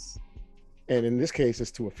 Yes. And in this case,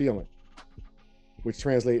 it's to a feeling, which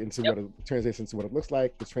translates into what it looks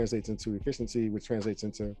like, which translates into efficiency, which translates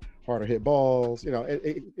into harder hit balls. You know,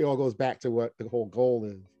 it all goes back to what the whole goal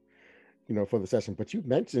is, you know, for the session. But you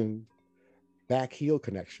mentioned back heel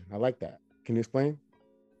connection. I like that. Can you explain?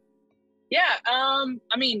 Yeah.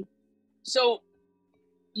 I mean, so,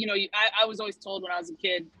 you know, I was always told when I was a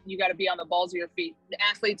kid, you got to be on the balls of your feet. The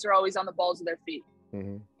athletes are always on the balls of their feet.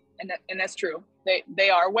 Mm-hmm. And that's true. They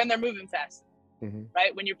are when they're moving fast, mm-hmm.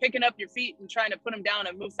 right? When you're picking up your feet and trying to put them down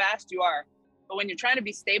and move fast, you are. But when you're trying to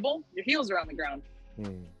be stable, your heels are on the ground,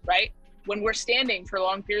 right? When we're standing for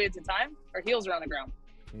long periods of time, our heels are on the ground.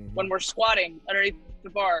 Mm-hmm. When we're squatting underneath the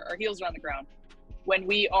bar, our heels are on the ground. When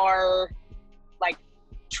we are like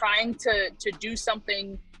trying to do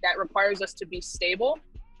something that requires us to be stable,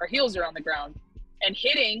 our heels are on the ground. And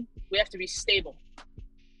hitting, we have to be stable,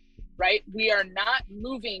 right? We are not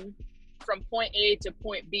moving from point A to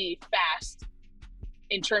point B fast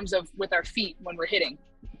in terms of with our feet when we're hitting,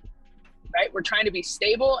 right? We're trying to be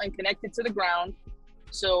stable and connected to the ground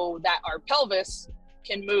so that our pelvis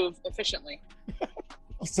can move efficiently.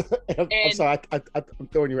 I'm sorry, I'm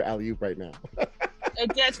throwing you an alley-oop right now.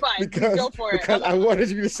 That's fine. Go for it. Because I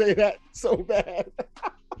wanted you to say that so bad.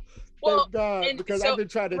 Well, God, because I've been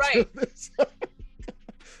trying to do this.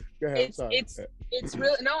 Go ahead, it's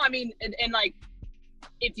really, no, I mean, and like,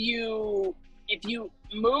 if you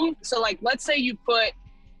move, so like, let's say you put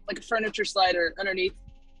like a furniture slider underneath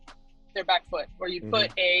their back foot, or you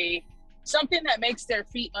put something that makes their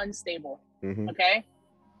feet unstable, okay?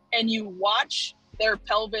 And you watch their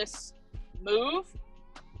pelvis move,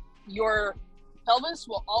 your pelvis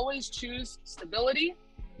will always choose stability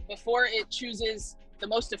before it chooses the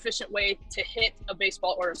most efficient way to hit a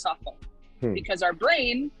baseball or a softball. Because our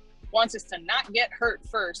brain wants us to not get hurt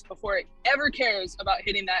first before it ever cares about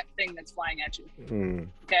hitting that thing that's flying at you.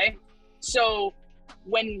 Okay? So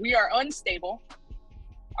when we are unstable,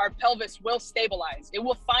 our pelvis will stabilize. It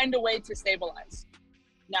will find a way to stabilize.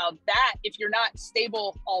 Now that, if you're not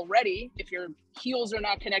stable already, if your heels are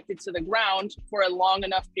not connected to the ground for a long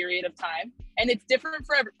enough period of time, and it's different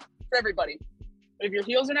for everybody, but if your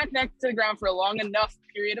heels are not connected to the ground for a long enough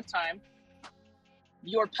period of time,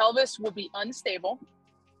 your pelvis will be unstable.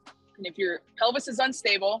 And if your pelvis is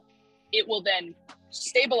unstable, it will then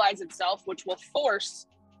stabilize itself, which will force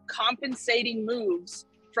compensating moves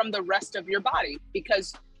from the rest of your body,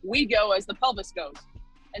 because we go as the pelvis goes.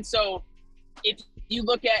 And so if you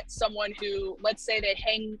look at someone who, let's say they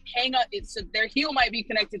hang up, so their heel might be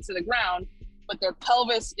connected to the ground, but their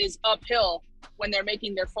pelvis is uphill when they're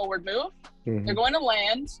making their forward move, they're going to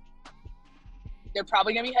land. They're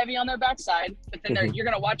probably going to be heavy on their backside, but then you're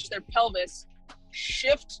going to watch their pelvis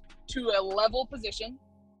shift to a level position,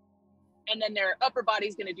 and then their upper body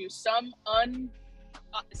is going to do some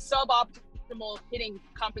suboptimal hitting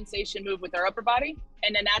compensation move with their upper body,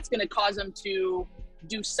 and then that's going to cause them to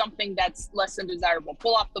do something that's less than desirable.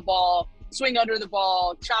 Pull off the ball, swing under the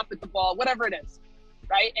ball, chop at the ball, whatever it is,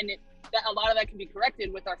 right? And a lot of that can be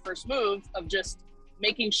corrected with our first move of just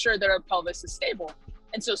making sure that our pelvis is stable.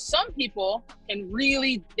 And so some people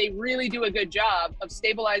really do a good job of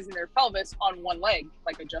stabilizing their pelvis on one leg,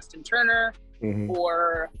 like a Justin Turner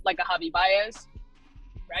or like a Javi Baez,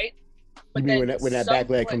 right? But you mean when that back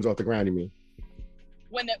leg comes off the ground, you mean?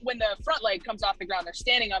 When the front leg comes off the ground, they're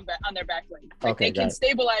standing on their back leg. Like okay, they can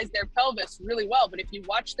stabilize their pelvis really well, but if you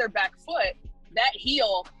watch their back foot, that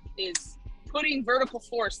heel is putting vertical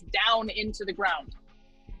force down into the ground,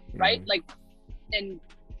 right? Like, and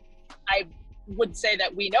I would say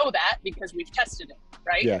that we know that because we've tested it,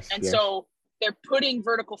 right? Yes, and so they're putting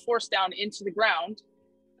vertical force down into the ground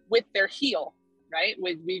with their heel, right?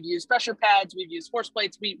 We've used pressure pads, we've used force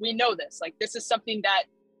plates. We know this. Like, this is something that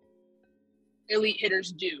elite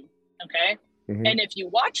hitters do, okay? And if you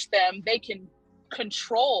watch them, they can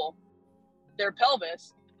control their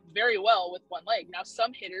pelvis very well with one leg. Now,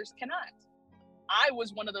 some hitters cannot. I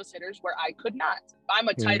was one of those hitters where I could not. I'm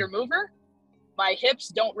a tighter mover. My hips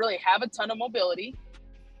don't really have a ton of mobility.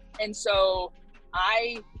 And so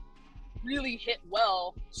I really hit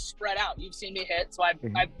well spread out. You've seen me hit. So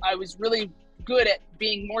I was really good at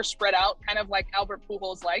being more spread out, kind of like Albert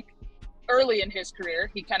Pujols like. Early in his career,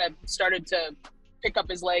 he kind of started to pick up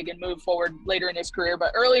his leg and move forward later in his career.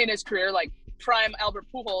 But early in his career, like prime Albert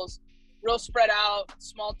Pujols, real spread out,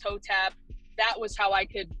 small toe tap. That was how I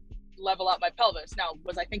could level out my pelvis. Now,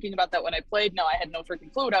 was I thinking about that when I played? No, I had no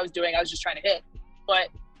freaking clue what I was doing. I was just trying to hit. But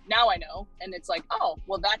now I know. And it's like, oh,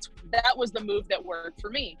 well, that was the move that worked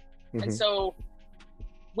for me. And so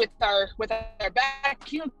with our back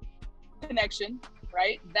heel connection,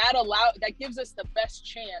 right? That gives us the best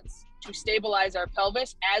chance to stabilize our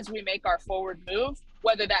pelvis as we make our forward move,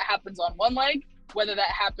 whether that happens on one leg, whether that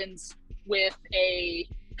happens with a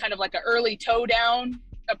kind of like an early toe down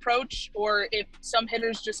approach, or if some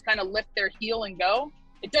hitters just kind of lift their heel and go.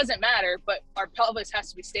 It doesn't matter, but our pelvis has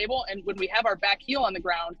to be stable. And when we have our back heel on the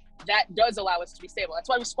ground, that does allow us to be stable. That's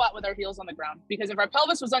why we squat with our heels on the ground, because if our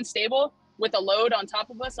pelvis was unstable with a load on top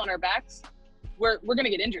of us on our backs, we're going to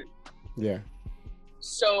get injured. Yeah.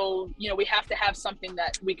 So, we have to have something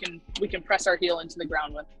that we can press our heel into the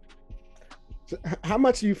ground with. So how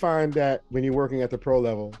much do you find that when you're working at the pro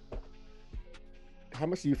level, how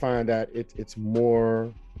much do you find that it's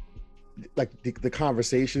more like the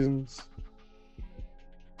conversations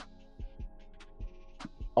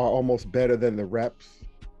are almost better than the reps?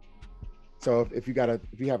 So if you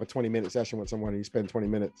have a 20-minute session with someone and you spend 20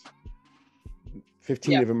 minutes,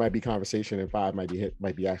 15 of it might be conversation and 5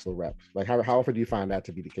 might be actual reps. Like how often do you find that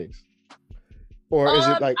to be the case? Or is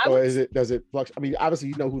it like, does it fluctuate? I mean, obviously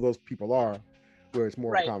you know who those people are, where it's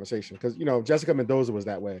more of a conversation. Because Jessica Mendoza was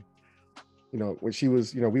that way. When she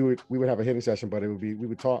was, we would have a hitting session, but we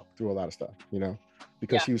would talk through a lot of stuff,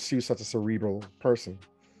 because she was such a cerebral person.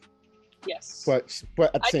 Yes.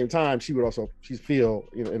 But at the same time, she'd feel,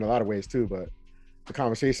 in a lot of ways too, but the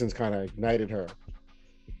conversations kind of ignited her.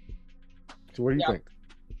 So what do you think?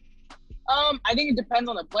 I think it depends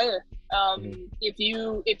on the player. If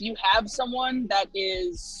you have someone that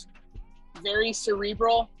is very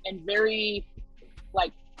cerebral and very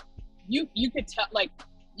like, you could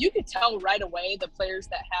tell right away the players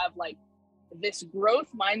that have like this growth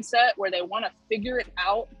mindset where they want to figure it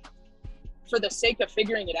out for the sake of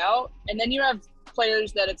figuring it out. And then you have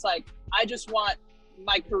players that it's like, I just want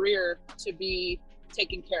my career to be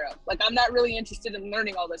taken care of. Like, I'm not really interested in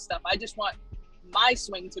learning all this stuff. I just want my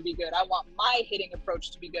swing to be good. I want my hitting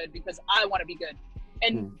approach to be good because I want to be good.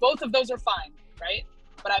 And both of those are fine, right?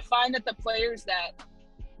 But I find that the players that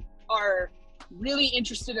are really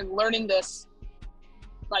interested in learning this,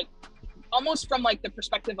 like almost from like the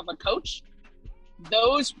perspective of a coach,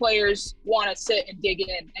 those players want to sit and dig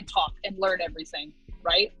in and talk and learn everything,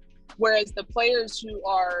 right? Whereas the players who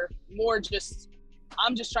are more just,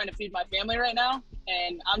 I'm just trying to feed my family right now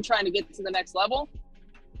and I'm trying to get to the next level,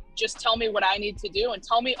 just tell me what I need to do and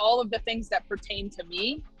tell me all of the things that pertain to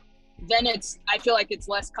me, then I feel like it's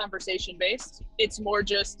less conversation based. It's more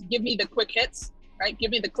just give me the quick hits, right?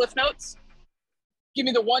 Give me the cliff notes. Give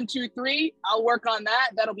me the 1, 2, 3. I'll work on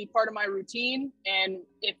that. That'll be part of my routine. And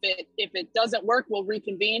if it doesn't work, we'll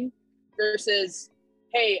reconvene. Versus,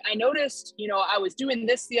 hey, I noticed, I was doing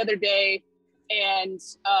this the other day, and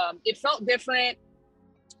it felt different.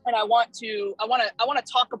 And I want to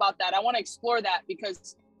talk about that. I want to explore that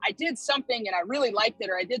because I did something and I really liked it,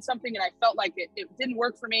 or I did something and I felt like it didn't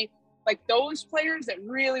work for me. Like those players that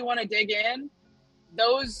really want to dig in,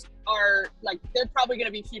 those are like, they're probably going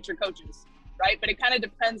to be future coaches. Right. But it kind of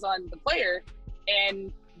depends on the player,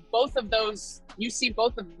 and both of those, you see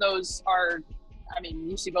both of those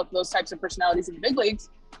types of personalities in the big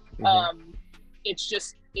leagues.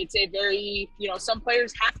 It's a very, some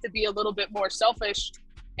players have to be a little bit more selfish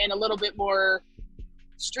and a little bit more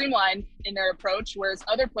streamlined in their approach, whereas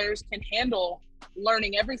other players can handle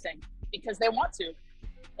learning everything because they want to.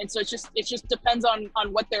 And so it just depends on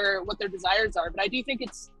what their desires are. But I do think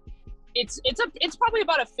it's probably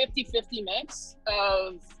about a 50-50 mix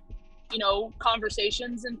of,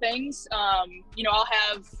 conversations and things.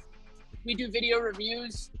 We do video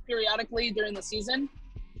reviews periodically during the season.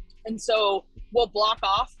 And so we'll block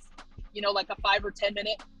off, like a 5 or 10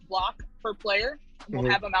 minute block per player. And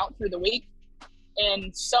we'll have them out through the week.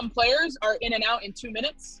 And some players are in and out in 2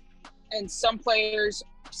 minutes. And some players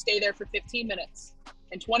stay there for 15 minutes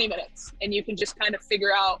and 20 minutes. And you can just kind of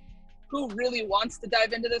figure out who really wants to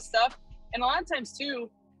dive into this stuff. And a lot of times too,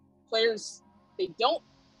 players, they don't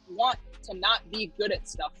want to not be good at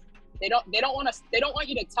stuff. They don't want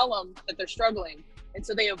you to tell them that they're struggling. And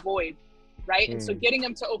so they avoid, right? And so getting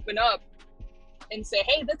them to open up and say,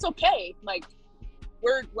 hey, that's okay. Like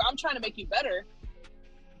I'm trying to make you better.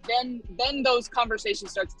 Then those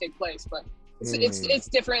conversations start to take place. But it's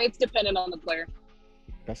different. It's dependent on the player.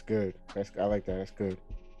 That's good. I like that. That's good.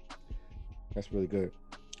 That's really good.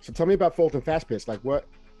 So tell me about Fulton Fast Pitch. Like what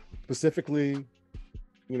specifically,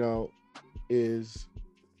 is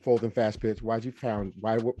Fulton Fast Pitch? Why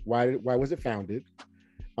was it founded?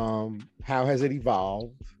 How has it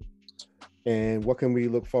evolved? And what can we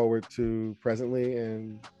look forward to presently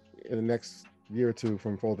and in the next year or two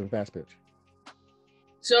from Fulton Fast Pitch?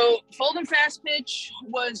 So Fold'em Fast Pitch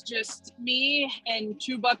was just me and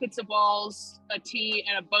 2 buckets of balls, a tee,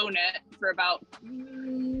 and a bow net for about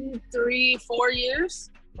 3-4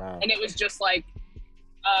 years. Wow. And it was just like,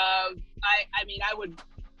 I mean, I would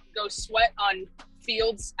go sweat on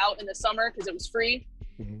fields out in the summer because it was free,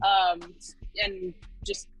 and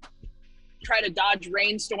just try to dodge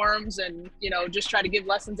rainstorms and, just try to give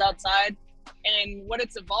lessons outside. And what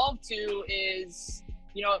it's evolved to is,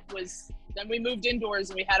 then we moved indoors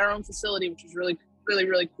and we had our own facility, which was really, really,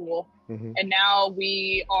 really cool. And now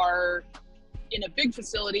we are in a big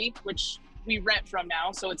facility, which we rent from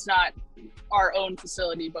now. So it's not our own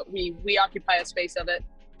facility, but we occupy a space of it.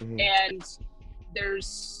 And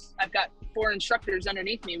I've got 4 instructors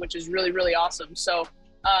underneath me, which is really, really awesome. So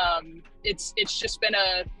it's just been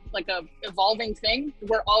a evolving thing.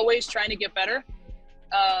 We're always trying to get better.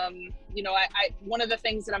 One of the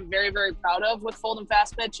things that I'm very, very proud of with Fold'em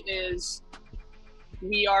Fast Pitch is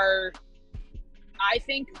I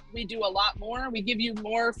think we do a lot more. We give you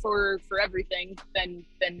more for everything than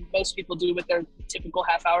most people do with their typical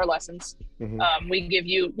half-hour lessons. We give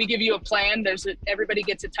you a plan. Everybody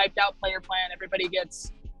gets a typed out player plan. Everybody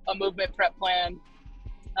gets a movement prep plan.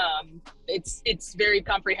 It's very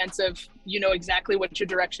comprehensive. You know exactly what your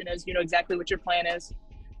direction is. You know exactly what your plan is.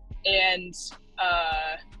 And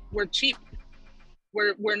we're cheap.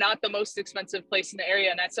 We're not the most expensive place in the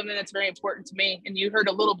area, and that's something that's very important to me. And you heard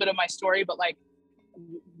a little bit of my story, but like,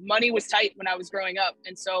 money was tight when I was growing up,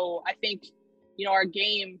 and so I think our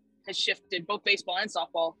game has shifted. Both baseball and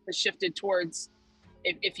softball has shifted towards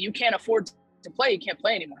if you can't afford to play, you can't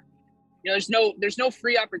play anymore. There's no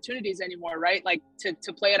free opportunities anymore, right? Like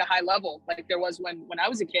to play at a high level, like there was when I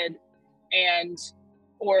was a kid, and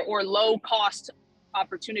or low cost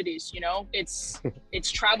opportunities.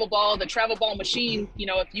 It's travel ball, the travel ball machine.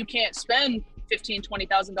 If you can't spend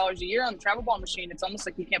 $15,000-$20,000 a year on the travel ball machine, it's almost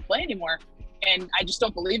like you can't play anymore. And I just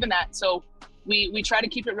don't believe in that. So we try to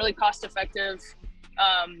keep it really cost effective.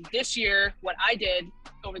 This year, what I did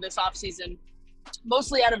over this off season,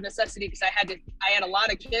 mostly out of necessity, because I had a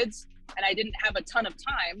lot of kids and I didn't have a ton of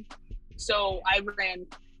time. So I ran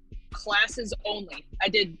classes only. I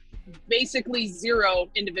did basically 0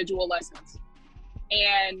 individual lessons.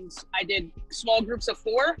 And I did small groups of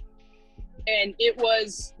 4, and it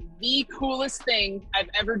was the coolest thing I've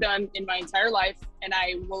ever done in my entire life. And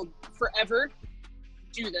I will forever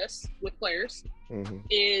do this with players.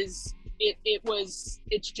 It's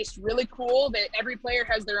just really cool that every player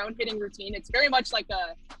has their own hitting routine. It's very much like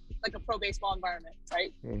a pro baseball environment,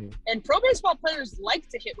 right? And pro baseball players like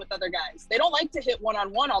to hit with other guys. They don't like to hit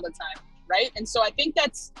one-on-one all the time, right? And so I think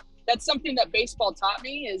that's something that baseball taught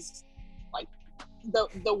me is like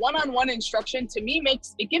the one-on-one instruction to me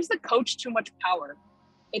gives the coach too much power.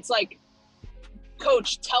 It's like,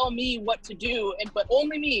 coach, tell me what to do, but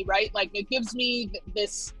only me, right? Like it gives me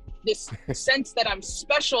this sense that I'm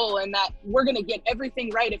special and that we're going to get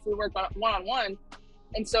everything right if we work on one-on-one.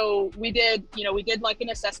 And so we did like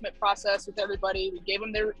an assessment process with everybody. We gave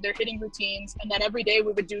them their hitting routines. And then every day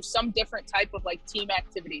we would do some different type of like team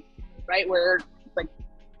activity, right? Where like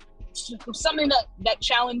something that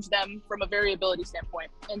challenged them from a variability standpoint.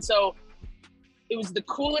 And so it was the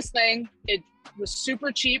coolest thing. It was super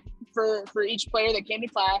cheap for each player that came to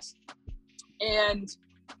class, and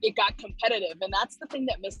it got competitive. And that's the thing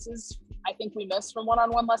that I think we miss from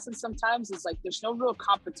one-on-one lessons sometimes, is like there's no real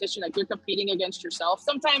competition. Like you're competing against yourself.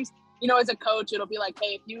 Sometimes, as a coach, it'll be like,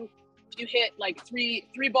 hey, if you hit like three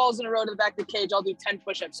balls in a row to the back of the cage, I'll do 10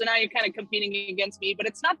 push-ups. So now you're kind of competing against me, but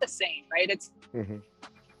it's not the same, right? It's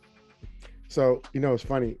So, it's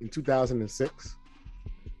funny, in 2006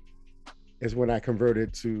 is when I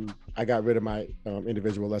I got rid of my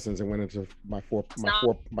individual lessons and went into my four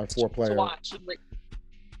player. I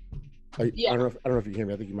don't know if you hear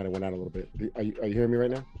me. I think you might have went out a little bit. Are you hearing me right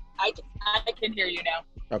now? I can hear you now.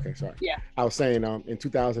 Okay, sorry. Yeah. I was saying in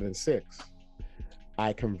 2006,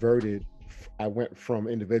 I went from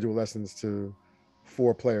individual lessons to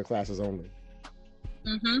 4-player classes only.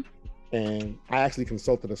 And I actually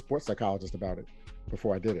consulted a sports psychologist about it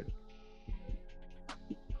before I did it.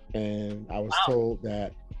 And I was told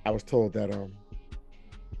that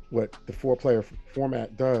what the 4-player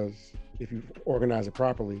format does, if you organize it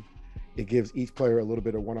properly, it gives each player a little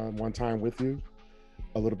bit of one-on-one time with you,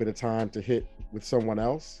 a little bit of time to hit with someone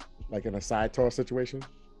else, like in a side toss situation,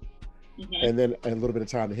 and then a little bit of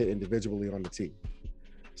time to hit individually on the tee.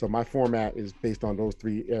 So my format is based on those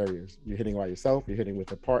 3 areas. You're hitting by yourself, you're hitting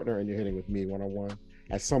with a partner, and you're hitting with me one-on-one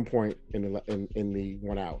at some point in the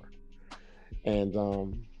 1 hour. And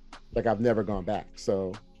like I've never gone back.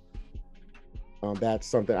 So That's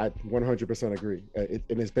something I 100% agree. And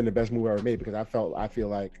it's been the best move I ever made, because I feel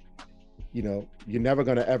like, you know, you're never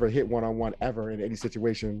going to ever hit one-on-one ever in any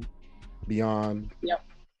situation beyond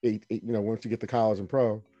eight, you know, once you get to college and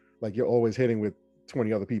pro, like you're always hitting with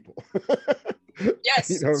 20 other people. Yes,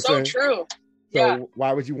 you know so true. So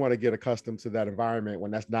why would you want to get accustomed to that environment when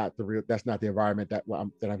that's not the environment that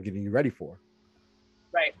I'm getting you ready for?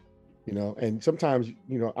 Right. You know, and sometimes,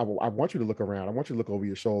 you know, I want you to look around. I want you to look over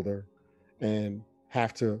your shoulder and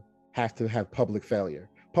have to have public failure.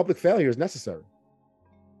 Public failure is necessary.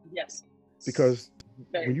 Yes. Because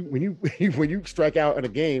when you strike out in a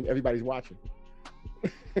game, everybody's watching.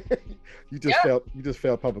 You just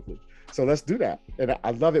failed publicly. So let's do that. And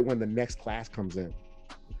I love it when the next class comes in.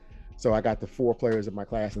 So I got the 4 players in my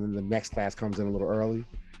class, and then the next class comes in a little early,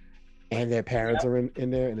 and their parents are in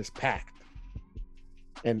there, and it's packed.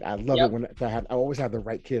 And I love it when I always have the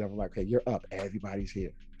right kid. I'm like, okay, you're up. Everybody's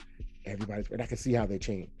here. And I can see how they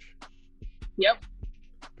change. Yep.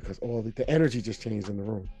 Because all the energy just changed in the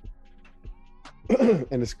room.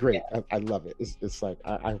 And it's great. Yeah. I love it. It's like,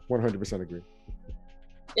 I 100% agree.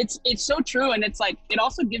 It's so true. And it's like, it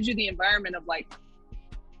also gives you the environment of like,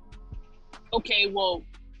 okay, well,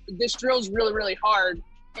 this drill is really, really hard.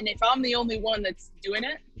 And if I'm the only one that's doing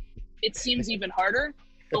it, it seems even harder.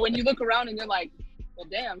 But when you look around and you're like, well,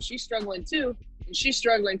 damn, she's struggling too. And she's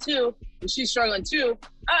struggling too. And she's struggling too.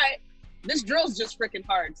 All right, this drill's just freaking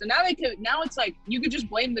hard. So now it's like, you could just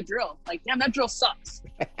blame the drill. Like, damn, that drill sucks.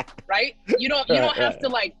 Right? You don't have to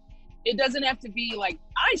like, it doesn't have to be like,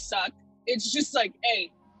 I suck. It's just like, hey,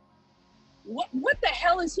 what the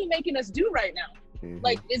hell is he making us do right now? Mm-hmm.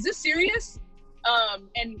 Like, is this serious?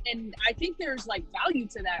 And I think there's like value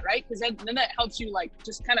to that, right? Because then that helps you like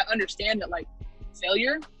just kind of understand that like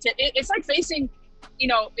failure, it's like facing, you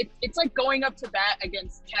know, it's like going up to bat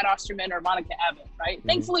against Kat Osterman or Monica Abbott, right? Mm-hmm.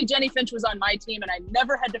 Thankfully, Jenny Finch was on my team and I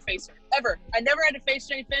never had to face her, ever. I never had to face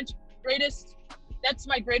Jenny Finch. That's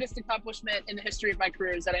my greatest accomplishment in the history of my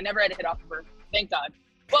career, is that I never had to hit off of her. Thank God.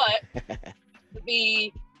 But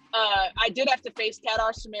I did have to face Kat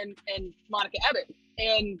Osterman and Monica Abbott.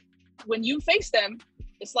 And when you face them,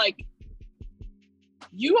 it's like,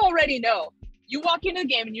 you already know. You walk into the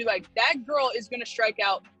game and you're like, that girl is going to strike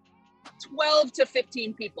out 12 to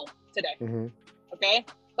 15 people today. Mm-hmm. Okay?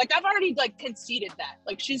 Like, I've already like conceded that.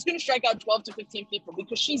 Like, she's going to strike out 12 to 15 people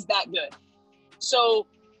because she's that good. So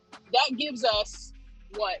that gives us,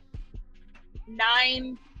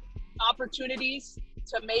 9 opportunities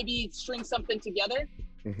to maybe string something together.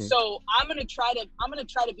 Mm-hmm. So I'm gonna try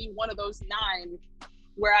to be one of those 9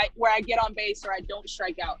 where I get on base or I don't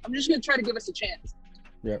strike out. I'm just gonna try to give us a chance.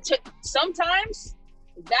 Yeah. Sometimes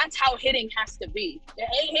that's how hitting has to be.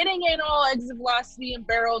 Hitting ain't all exit velocity and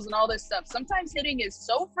barrels and all this stuff. Sometimes hitting is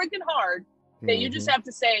so freaking hard that you just have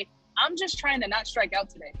to say, I'm just trying to not strike out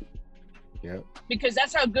today. Yeah. Because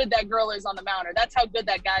that's how good that girl is on the mound, or that's how good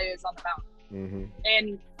that guy is on the mound. Mm-hmm.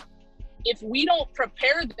 And if we don't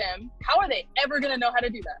prepare them, how are they ever going to know how to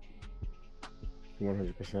do that?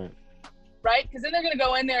 100%. Right? Because then they're going to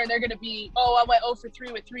go in there and they're going to be, oh, I went 0 for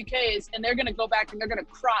 3 with 3 Ks, and they're going to go back and they're going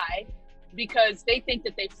to cry because they think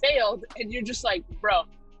that they failed. And you're just like, bro,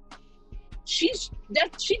 she does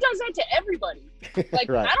that to everybody. Like,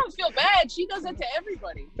 right. I don't feel bad. She does that to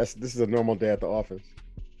everybody. This is a normal day at the office.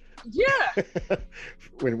 Yeah.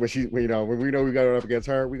 when we know we got it up against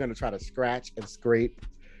her, we're gonna try to scratch and scrape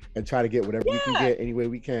and try to get whatever we can get any way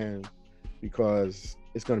we can, because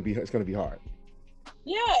it's gonna be hard.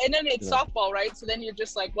 Yeah, and then it's softball, right? So then you're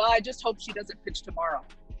just like, well, I just hope she doesn't pitch tomorrow,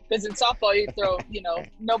 because in softball you throw,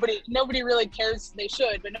 nobody really cares. They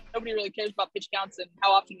should, but nobody really cares about pitch counts and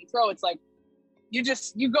how often you throw. It's like you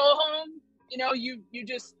go home, you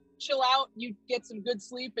just chill out, you get some good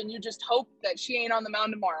sleep, and you just hope that she ain't on the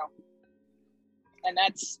mound tomorrow. And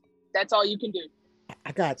that's all you can do.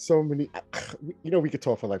 I got so many, we could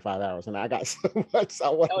talk for like 5 hours, and I got so much I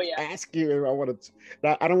want to ask you.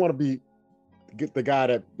 I don't want to get the guy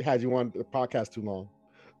that had you on the podcast too long.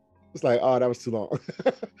 It's like, oh, that was too long.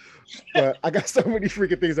 But I got so many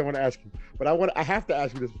freaking things I want to ask you. But I have to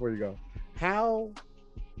ask you this before you go.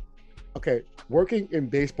 Working in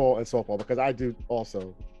baseball and softball, because I do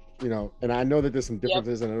also, and I know that there's some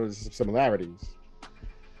differences and I know there's some similarities,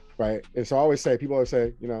 right? And so people always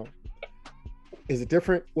say, is it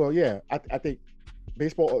different? Well, yeah, I think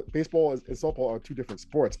baseball and softball are 2 different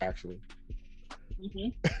sports, actually. Mm-hmm.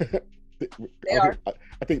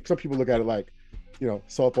 I think some people look at it like,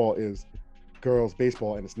 softball is girls'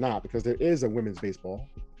 baseball, and it's not, because there is a women's baseball,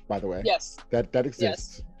 by the way. Yes. That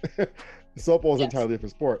exists. Yes. Softball is an entirely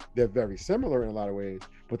different sport. They're very similar in a lot of ways,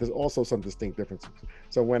 but there's also some distinct differences.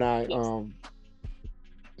 So when I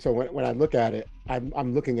So when I look at it,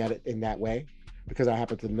 I'm looking at it in that way because I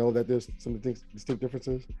happen to know that there's some distinct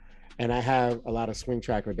differences, and I have a lot of swing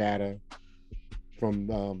tracker data from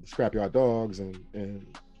Scrapyard Dogs, and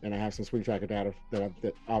I have some swing tracker data that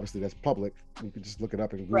obviously that's public. You can just look it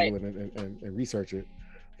up and Google it and research it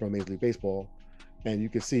from Major League Baseball, and you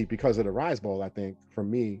can see because of the rise ball. I think for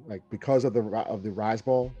me, like because of the rise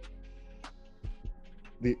ball,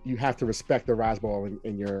 you have to respect the rise ball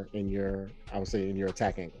in your I would say in your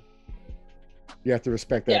attack angle. You have to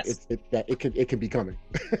respect that it can be coming.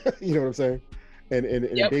 You know what I'm saying? And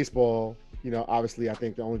in baseball, you know, obviously I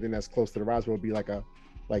think the only thing that's close to the rise ball would be like a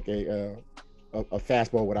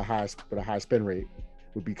fastball with a high spin rate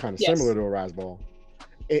would be kind of similar to a rise ball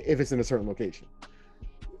if it's in a certain location.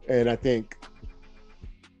 And I think,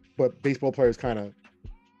 but baseball players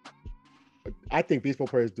I think baseball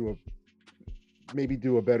players maybe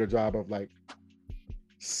do a better job of like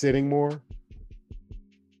sitting more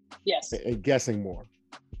and guessing more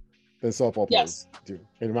than softball players do,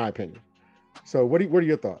 in my opinion. So what are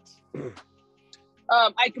your thoughts?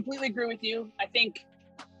 I completely agree with you. I think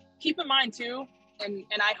keep in mind too, and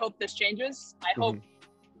I hope this changes. I hope,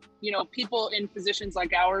 you know, people in positions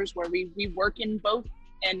like ours where we work in both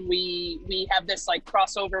and we have this like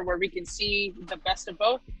crossover where we can see the best of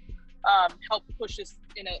both, help push us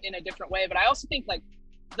in a different way. But I also think like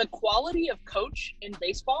the quality of coach in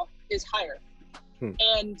baseball is higher.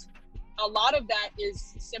 And a lot of that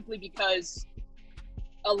is simply because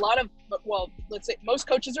let's say most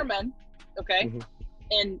coaches are men, okay?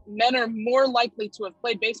 And men are more likely to have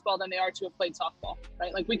played baseball than they are to have played softball,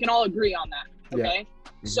 right? Like we can all agree on that, okay?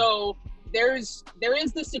 So there is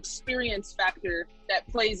this experience factor that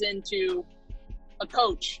plays into a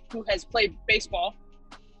coach who has played baseball,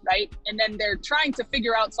 right? And then they're trying to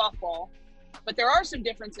figure out softball, but there are some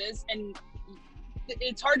differences, and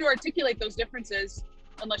it's hard to articulate those differences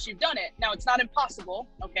unless you've done it. Now, it's not impossible,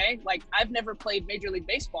 okay? Like I've never played Major League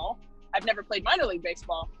Baseball. I've never played minor league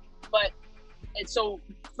baseball, and so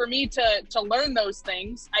for me to learn those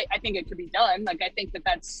things, I think it could be done. Like I think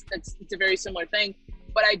it's a very similar thing,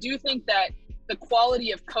 but I do think that the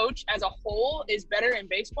quality of coach as a whole is better in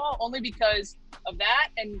baseball only because of that.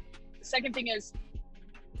 And the second thing is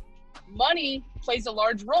money plays a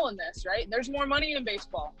large role in this, right? There's more money in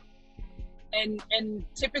baseball, and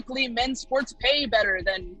typically men's sports pay better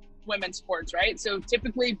than women's sports, right? So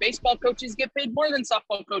typically baseball coaches get paid more than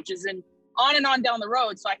softball coaches, and on down the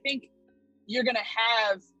road. So I think you're going to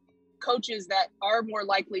have coaches that are more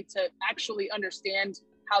likely to actually understand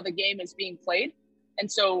how the game is being played.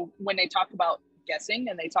 And so when they talk about guessing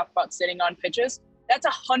and they talk about sitting on pitches, that's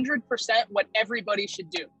 100% what everybody should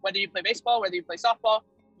do. Whether you play baseball, whether you play softball,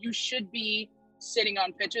 you should be sitting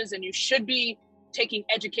on pitches and you should be taking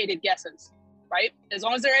educated guesses, right? As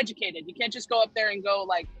long as they're educated. You can't just go up there and go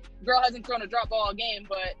like, girl hasn't thrown a drop ball all game,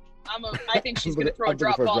 but I think she's going to throw a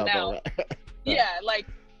drop ball now. Yeah, like,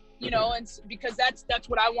 you know, and because that's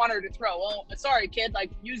what I want her to throw. Well, sorry, kid,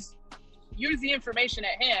 like use the information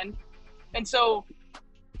at hand. And so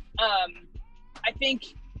I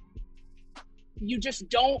think you just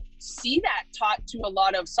don't see that taught to a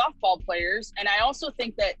lot of softball players. And I also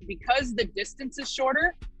think that because the distance is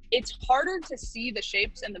shorter, it's harder to see the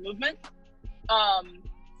shapes and the movement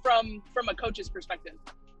from a coach's perspective.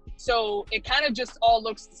 So it kind of just all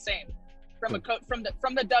looks the same from from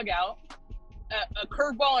the dugout. A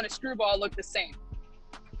curveball and a screwball look the same,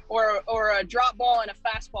 or a drop ball and a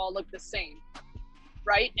fastball look the same,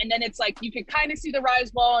 right? And then it's like you can kind of see the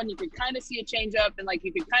rise ball and you can kind of see a changeup and like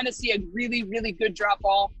you can kind of see a really, really good drop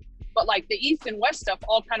ball, but like the east and west stuff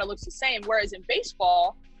all kind of looks the same. Whereas in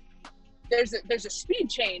baseball, there's a speed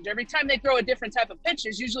change every time they throw a different type of pitch.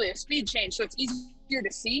 There's usually a speed change, so it's easier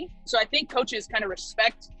to see. So I think coaches kind of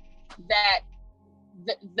respect that.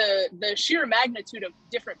 The sheer magnitude of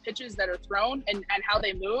different pitches that are thrown and how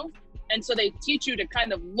they move. And so they teach you to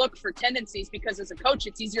kind of look for tendencies because as a coach,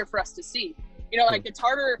 it's easier for us to see, you know, like it's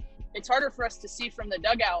harder for us to see from the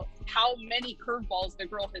dugout how many curveballs the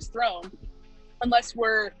girl has thrown unless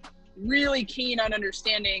we're really keen on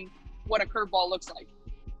understanding what a curveball looks like.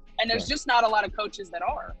 And there's just not a lot of coaches that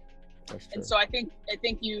are. And so I think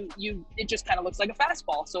it just kind of looks like a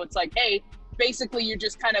fastball. So it's like, hey, basically you're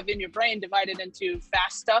just kind of in your brain divided into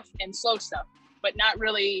fast stuff and slow stuff, but not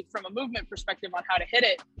really from a movement perspective on how to hit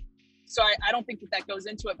it. So I don't think that goes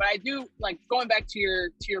into it, but I do like going back to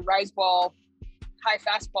your rise ball, high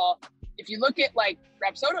fastball. If you look at like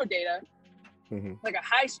Rapsodo data, like a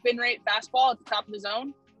high spin rate fastball at the top of the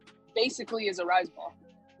zone, basically is a rise ball.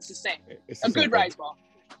 It's the same. It's a good rise ball.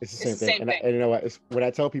 It's the same thing. And you know what? When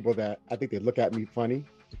I tell people that, I think they look at me funny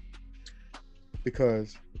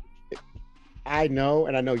because I know,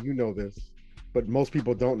 and I know you know this, but most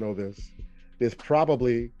people don't know this. There's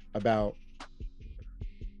probably about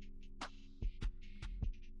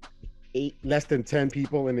less than 10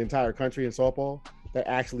 people in the entire country in softball that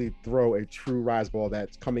actually throw a true rise ball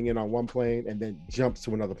that's coming in on one plane and then jumps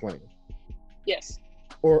to another plane. Yes.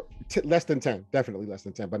 Or less than 10, definitely less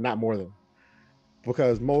than 10, but not more than.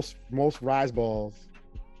 Because most rise balls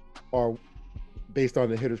are based on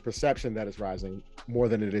the hitter's perception that it's rising more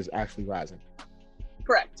than it is actually rising.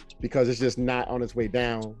 Correct. Because it's just not on its way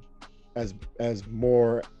down as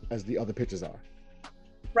more as the other pitches are.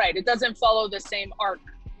 Right. It doesn't follow the same arc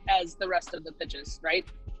as the rest of the pitches, right?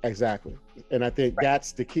 Exactly. And I think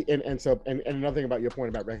that's the key. And another thing about your point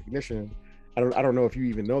about recognition, I don't know if you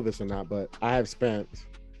even know this or not, but I have spent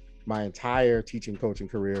my entire teaching coaching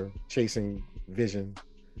career chasing vision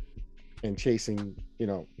and chasing,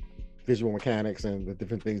 visual mechanics and the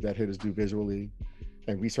different things that hitters do visually,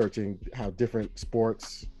 and researching how different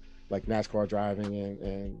sports like NASCAR driving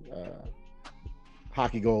and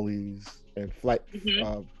hockey goalies and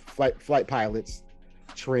flight pilots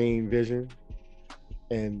train vision,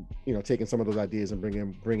 and taking some of those ideas and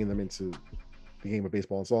bringing them into the game of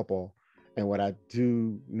baseball and softball. And what I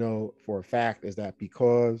do know for a fact is that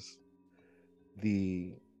because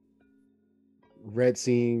the red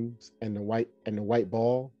seams and the white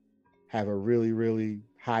ball have a really, really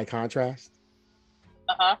high contrast,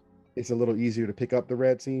 it's a little easier to pick up the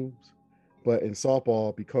red seams. But in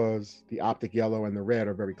softball, because the optic yellow and the red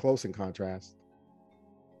are very close in contrast,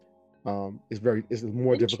 it's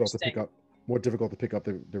more difficult to pick up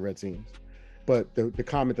the red seams. But the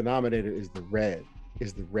common denominator is the red.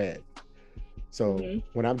 So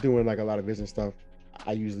when I'm doing like a lot of vision stuff,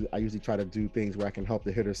 I usually try to do things where I can help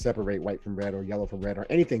the hitter separate white from red or yellow from red or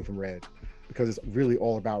anything from red, because it's really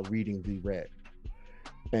all about reading the red.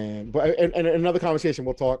 And another conversation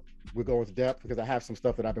we'll go into depth, because I have some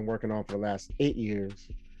stuff that I've been working on for the last 8 years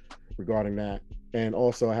regarding that. And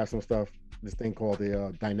also I have some stuff, this thing called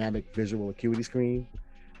the dynamic visual acuity screen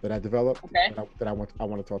that I developed that I want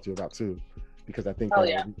to talk to you about too, because I think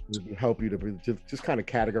that will help you to just kind of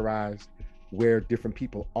categorize where different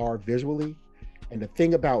people are visually. And the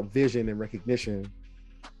thing about vision and recognition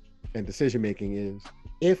and decision making is,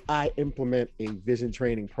 if I implement a vision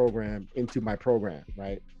training program into my program,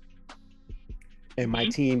 right, and my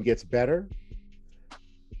team gets better,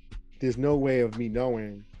 there's no way of me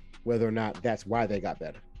knowing whether or not that's why they got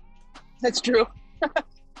better. That's true.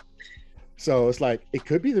 So it's like, it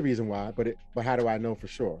could be the reason why, but how do I know for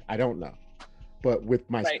sure? I don't know. But with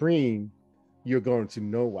my screen, you're going to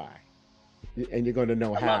know why, and you're going to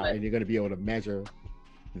know how, and you're going to be able to measure.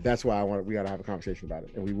 That's why we got to have a conversation about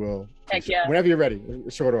it, and we will. Heck yeah. Whenever you're ready,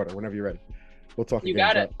 short order. Whenever you're ready, we'll talk. You again.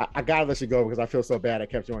 got it. I gotta let you go because I feel so bad. I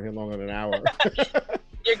kept you on here longer than an hour.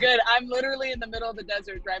 You're good. I'm literally in the middle of the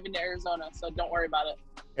desert driving to Arizona, so don't worry about it.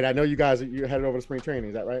 And I know you're headed over to spring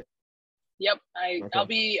training. Is that right? Yep. I'll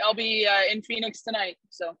be in Phoenix tonight.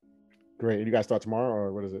 So. Great. And you guys start tomorrow,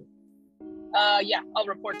 or what is it? Yeah, I'll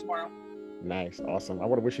report tomorrow. Nice. Awesome. I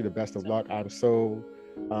want to wish you the best of luck. I'm so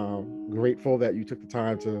grateful that you took the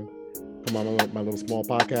time to come on my little small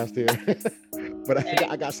podcast here. But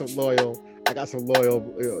I got some loyal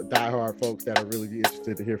diehard folks that are really be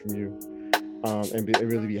interested to hear from you, and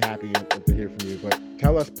really be happy to hear from you. But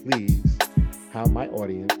tell us, please, how my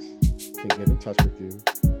audience can get in touch with you,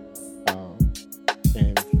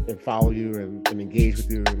 and follow you and engage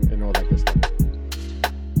with you and all that good stuff.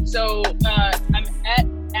 So I'm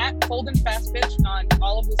at Folden Fast Pitch on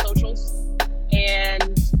all of the socials.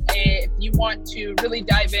 And if you want to really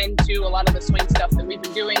dive into a lot of the swing stuff that we've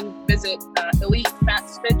been doing, visit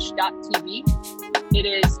elitefastpitch.tv. It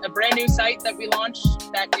is a brand new site that we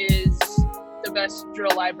launched that is the best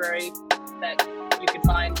drill library that you can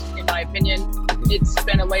find, in my opinion. It's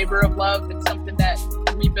been a labor of love. It's something that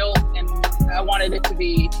we built, and I wanted it to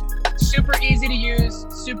be super easy to use,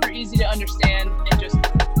 super easy to understand, and just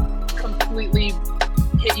completely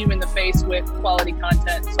hit you in the face with quality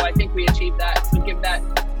content. So I think we achieved that. So give that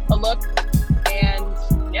a look. And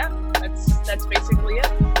yeah, that's basically it.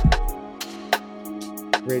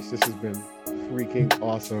 Rach, this has been freaking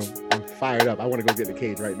awesome. I'm fired up. I want to go get in the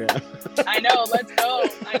cage right now. I know. Let's go.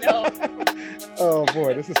 I know. Oh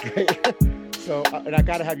boy, this is great. So, and I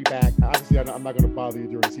got to have you back. Obviously, I'm not going to bother you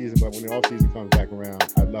during the season, but when the off season comes back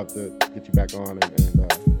around, I'd love to get you back on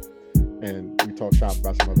and we talk shop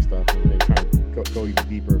about some other stuff and kind of go even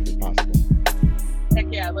deeper if it's possible.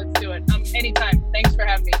 Heck yeah, let's do it. Anytime. Thanks for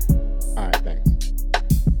having me. All right.